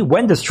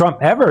when does Trump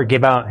ever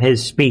give out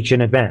his speech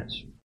in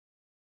advance?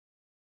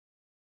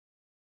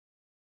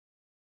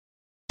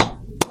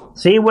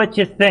 See what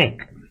you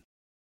think.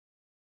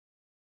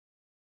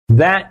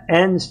 That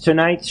ends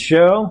tonight's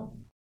show.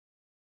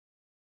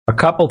 A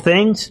couple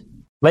things.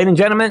 Ladies and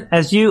gentlemen,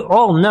 as you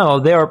all know,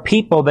 there are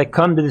people that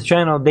come to this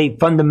channel, they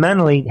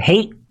fundamentally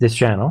hate this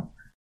channel.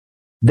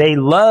 They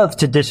love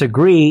to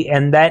disagree,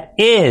 and that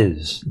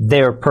is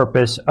their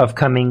purpose of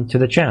coming to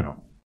the channel.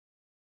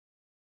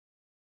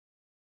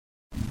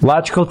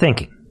 Logical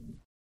thinking.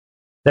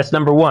 That's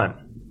number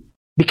one.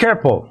 Be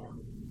careful.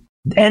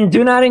 And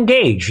do not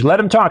engage. Let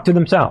them talk to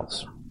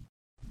themselves.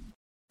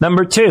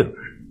 Number two.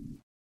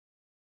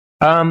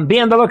 Be on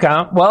the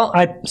lookout. Well,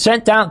 I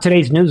sent out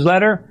today's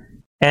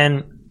newsletter,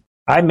 and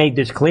I made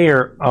this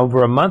clear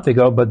over a month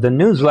ago, but the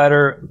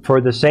newsletter,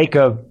 for the sake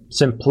of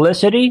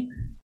simplicity,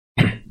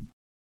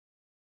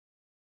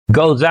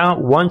 goes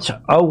out once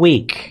a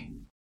week.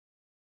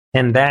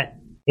 And that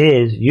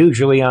is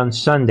usually on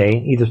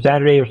Sunday, either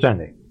Saturday or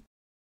Sunday.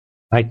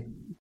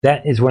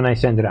 That is when I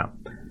send it out.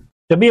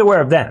 So be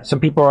aware of that.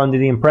 Some people are under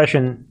the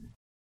impression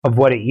of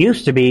what it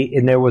used to be,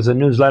 and there was a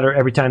newsletter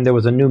every time there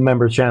was a new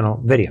member channel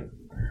video.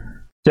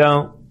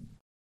 So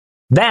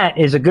that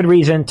is a good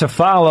reason to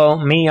follow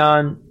me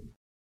on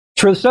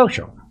Truth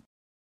Social.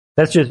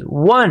 That's just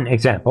one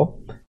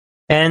example.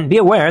 And be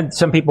aware,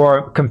 some people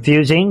are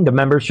confusing the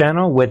members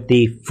channel with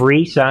the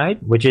free side,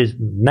 which is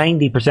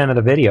 90% of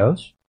the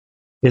videos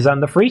is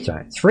on the free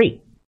side. It's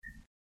free.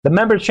 The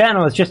members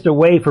channel is just a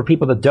way for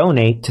people to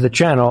donate to the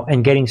channel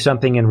and getting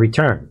something in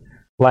return,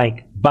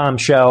 like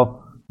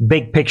bombshell,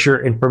 big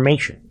picture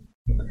information.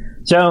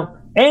 So,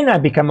 and I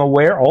become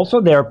aware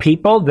also there are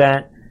people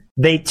that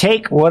they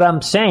take what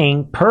I'm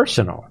saying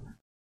personal,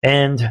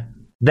 and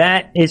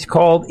that is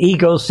called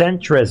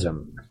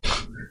egocentrism.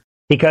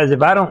 Because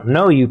if I don't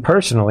know you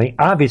personally,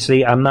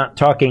 obviously I'm not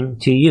talking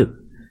to you.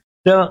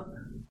 So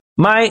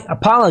my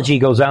apology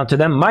goes out to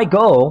them. My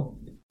goal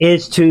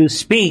is to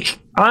speak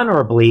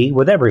honorably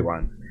with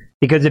everyone.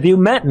 Because if you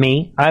met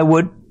me, I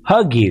would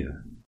hug you.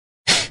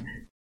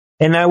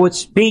 And I would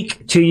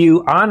speak to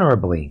you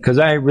honorably, because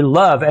I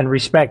love and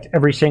respect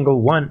every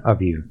single one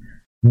of you.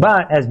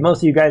 But as most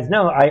of you guys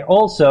know, I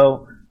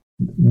also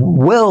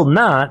will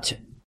not,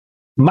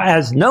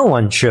 as no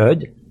one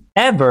should,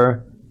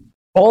 ever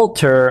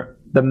alter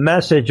the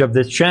message of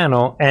this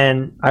channel,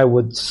 and I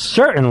would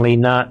certainly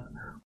not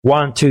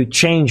want to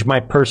change my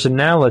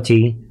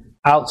personality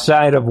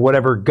outside of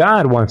whatever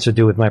God wants to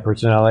do with my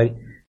personality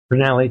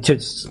to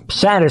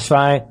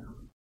satisfy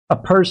a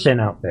person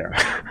out there.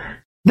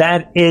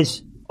 That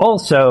is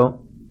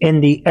also in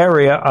the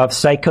area of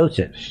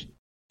psychosis.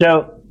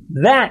 So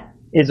that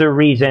is a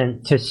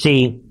reason to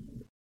see.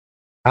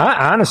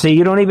 Honestly,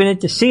 you don't even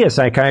need to see a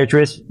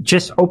psychiatrist.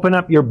 Just open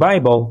up your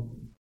Bible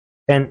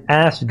and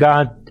ask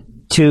God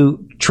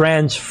to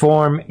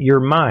transform your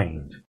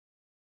mind.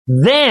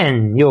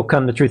 Then you'll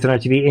come to Truth on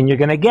RTV and you're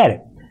going to get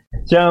it.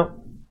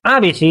 So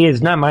obviously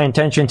it's not my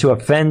intention to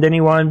offend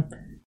anyone.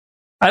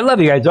 I love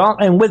you guys all.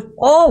 And with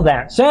all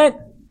that said,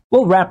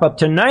 we'll wrap up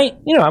tonight.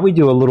 You know, we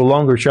do a little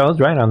longer shows,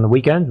 right, on the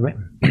weekends.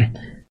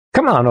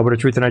 Come on over to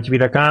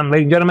truthandrtv.com.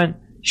 Ladies and gentlemen,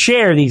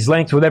 share these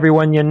links with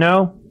everyone you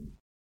know.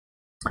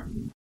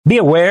 Be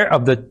aware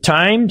of the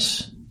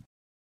times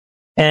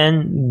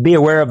and be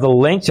aware of the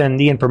links and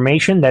the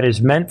information that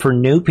is meant for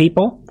new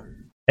people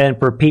and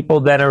for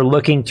people that are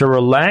looking to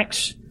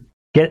relax,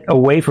 get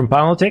away from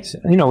politics.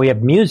 You know, we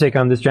have music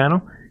on this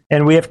channel,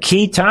 and we have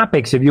key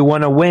topics if you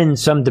want to win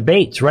some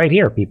debates right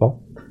here,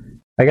 people.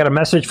 I got a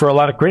message for a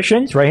lot of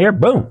Christians right here.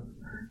 Boom.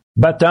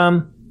 But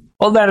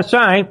all that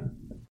aside,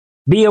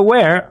 be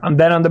aware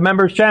that on the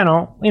members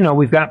channel, you know,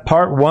 we've got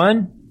part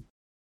one.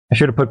 I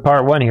should have put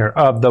part one here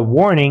of the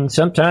warning.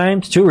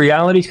 Sometimes two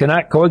realities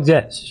cannot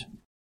coexist.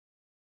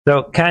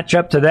 So catch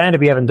up to that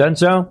if you haven't done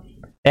so,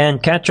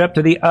 and catch up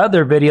to the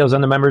other videos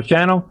on the members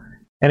channel.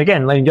 And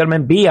again, ladies and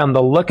gentlemen, be on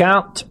the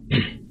lookout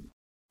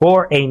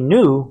for a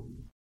new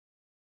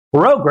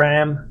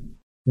program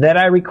that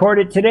I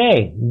recorded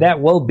today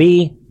that will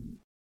be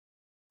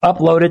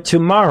uploaded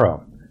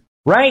tomorrow.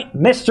 Right,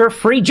 Mr.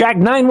 Free Jack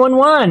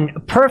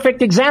 911,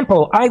 perfect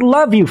example. I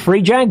love you,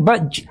 Free Jack,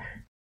 but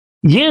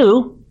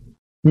you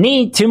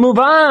need to move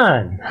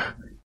on.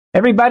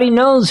 Everybody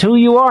knows who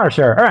you are,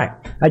 sir. All right.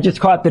 I just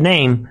caught the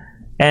name.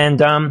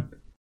 And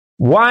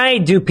why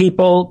do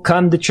people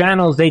come to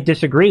channels they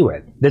disagree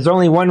with? There's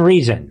only one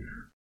reason.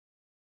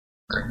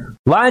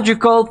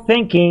 Logical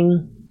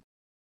thinking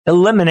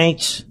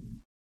eliminates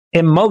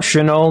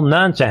emotional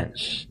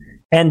nonsense.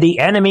 And the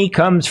enemy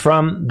comes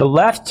from the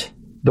left,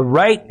 the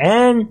right,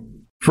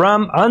 and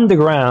from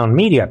underground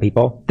media,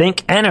 people.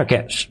 Think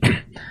anarchists.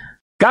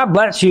 God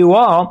bless you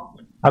all.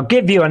 I'll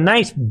give you a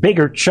nice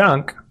bigger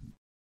chunk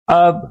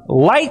of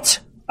Light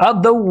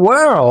of the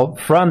World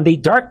from the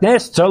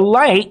Darkness to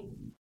Light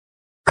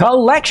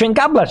collection.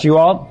 God bless you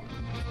all.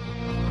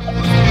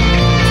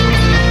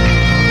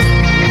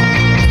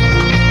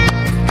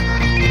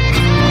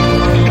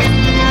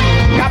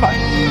 God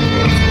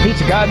bless.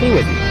 Peace of God be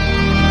with you.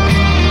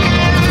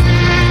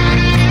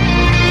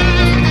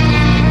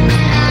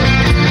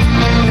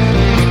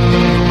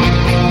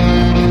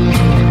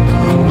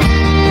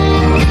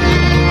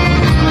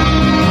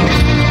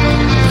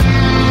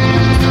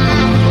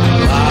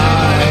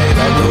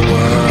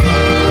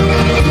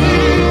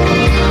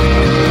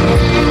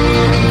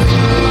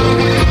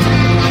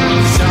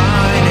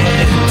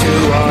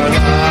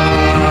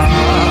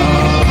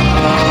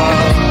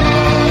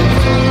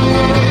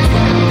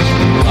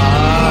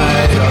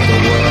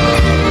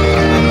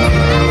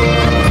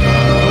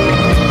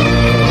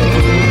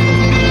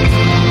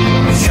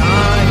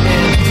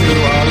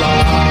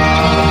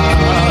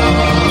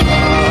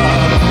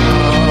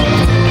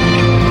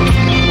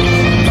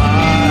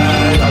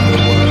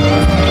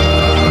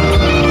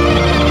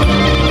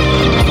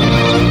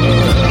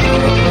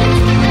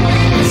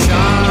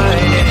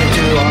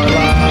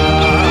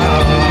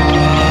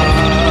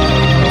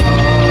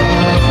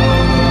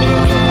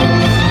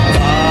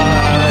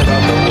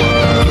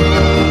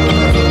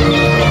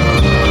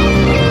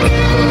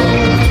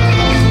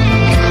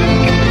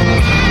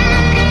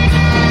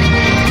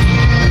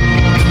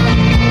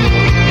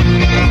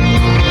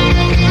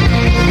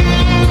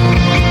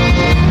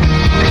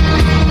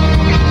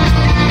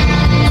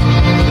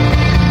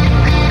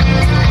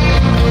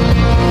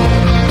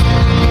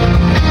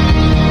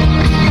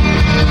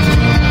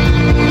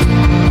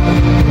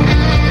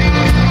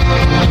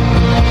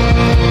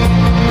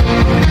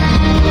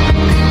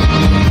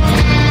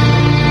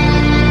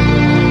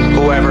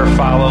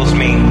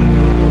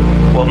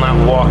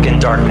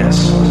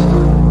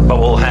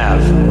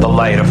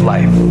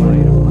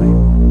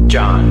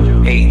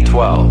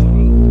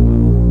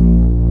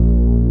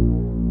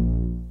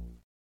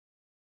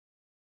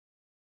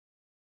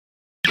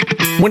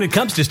 When it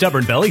comes to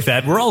stubborn belly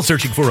fat, we're all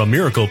searching for a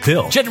miracle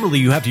pill. Generally,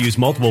 you have to use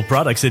multiple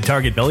products that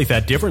target belly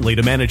fat differently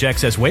to manage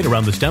excess weight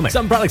around the stomach.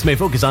 Some products may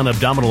focus on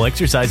abdominal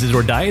exercises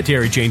or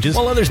dietary changes,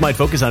 while others might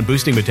focus on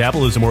boosting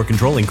metabolism or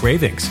controlling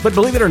cravings. But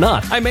believe it or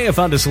not, I may have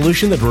found a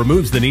solution that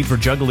removes the need for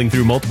juggling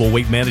through multiple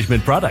weight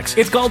management products.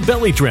 It's called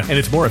Belly Trim, and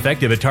it's more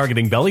effective at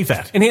targeting belly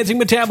fat, enhancing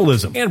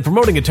metabolism, and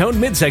promoting a toned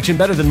midsection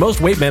better than most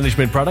weight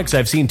management products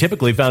I've seen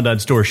typically found on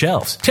store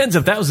shelves. Tens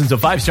of thousands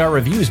of 5-star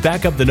reviews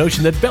back up the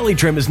notion that Belly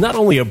Trim is not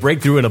only a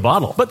breakthrough in a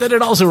bottle, but that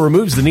it also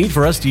removes the need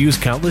for us to use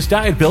countless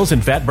diet pills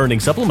and fat-burning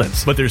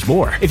supplements. But there's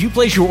more. If you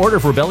place your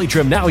order for Belly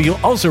Trim now, you'll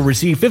also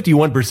receive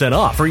 51%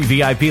 off, free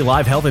VIP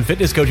live health and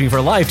fitness coaching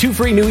for life, 2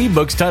 free new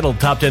ebooks titled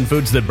Top 10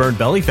 Foods That Burn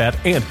Belly Fat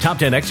and Top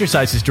 10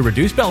 Exercises to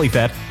Reduce Belly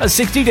Fat, a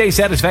 60-day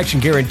satisfaction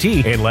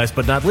guarantee, and last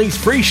but not least,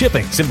 free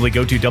shipping. Simply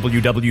go to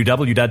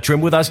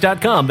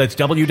www.trimwithus.com. That's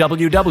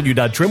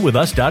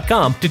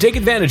www.trimwithus.com to take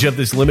advantage of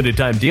this limited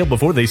time deal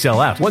before they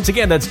sell out. Once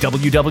again, that's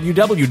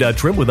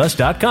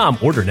www.trimwithus.com.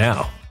 Order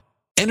now.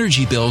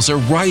 Energy bills are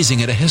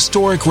rising at a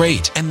historic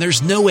rate, and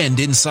there's no end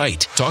in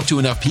sight. Talk to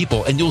enough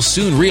people, and you'll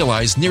soon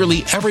realize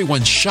nearly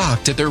everyone's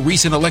shocked at their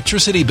recent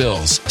electricity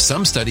bills.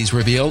 Some studies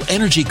reveal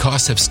energy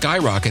costs have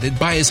skyrocketed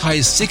by as high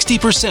as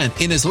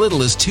 60% in as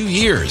little as 2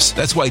 years.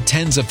 That's why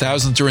tens of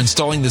thousands are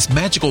installing this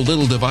magical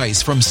little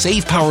device from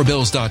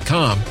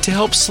SavePowerBills.com to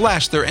help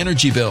slash their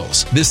energy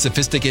bills. This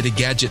sophisticated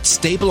gadget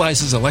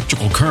stabilizes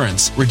electrical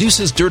currents,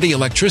 reduces dirty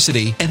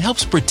electricity, and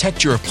helps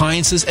protect your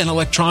appliances and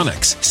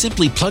electronics.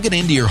 Simply plug it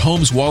into your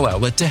home's wall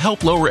outlet to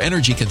help lower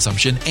energy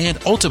consumption and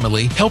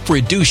ultimately help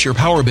reduce your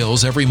power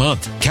bills every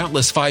month.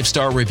 Countless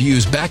 5-star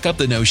reviews back up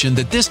the notion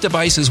that this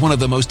device is one of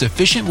the most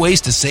efficient ways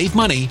to save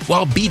money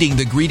while beating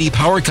the greedy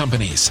power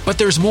companies. But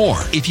there's more.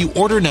 If you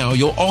order now,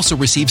 you'll also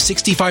receive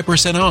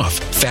 65% off,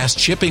 fast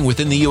shipping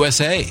within the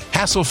USA,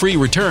 hassle-free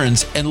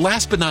returns, and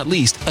last but not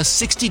least, a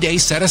 60-day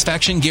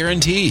satisfaction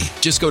guarantee.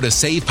 Just go to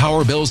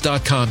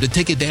SavePowerBills.com to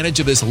take advantage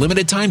of this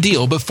limited time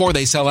deal before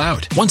they sell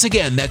out. Once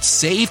again,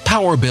 that's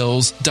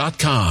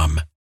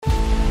SavePowerBills.com.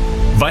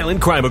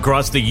 Violent crime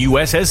across the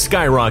U.S. has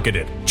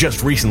skyrocketed.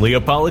 Just recently, a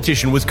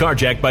politician was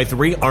carjacked by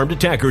 3 armed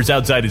attackers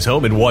outside his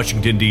home in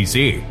Washington,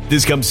 D.C.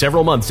 This comes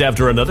several months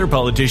after another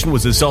politician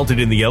was assaulted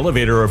in the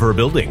elevator of her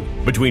building.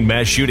 Between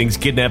mass shootings,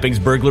 kidnappings,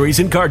 burglaries,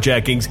 and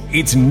carjackings,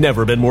 it's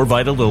never been more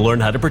vital to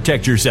learn how to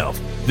protect yourself.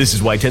 This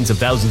is why tens of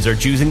thousands are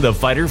choosing the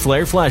Fighter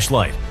Flare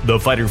flashlight. The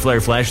Fighter Flare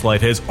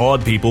flashlight has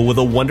awed people with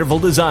a wonderful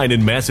design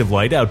and massive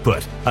light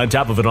output. On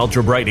top of an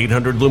ultra-bright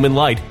 800-lumen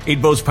light,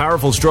 it boasts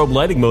powerful strobe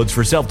lighting modes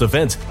for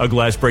self-defense, a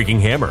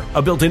glass-breaking hammer,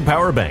 a built-in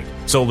power bank,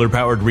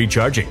 solar-powered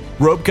recharging,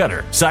 rope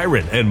cutter,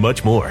 siren, and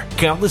much more.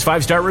 Countless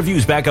 5-star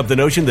reviews back up the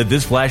notion that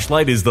this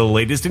flashlight is the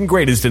latest and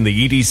greatest in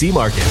the EDC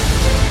market.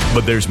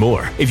 But there's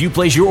more. If you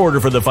place your order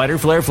for the Fighter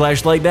Flare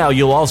flashlight now,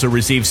 you'll also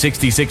receive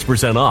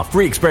 66% off,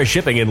 free express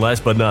shipping, and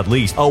last but not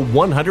least, a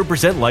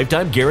 100%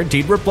 lifetime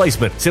guaranteed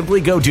replacement.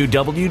 Simply go to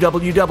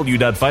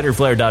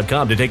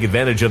www.fighterflare.com to take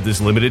advantage of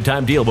this limited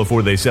time deal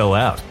before they sell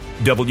out.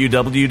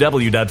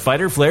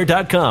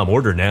 www.fighterflare.com.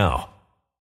 Order now.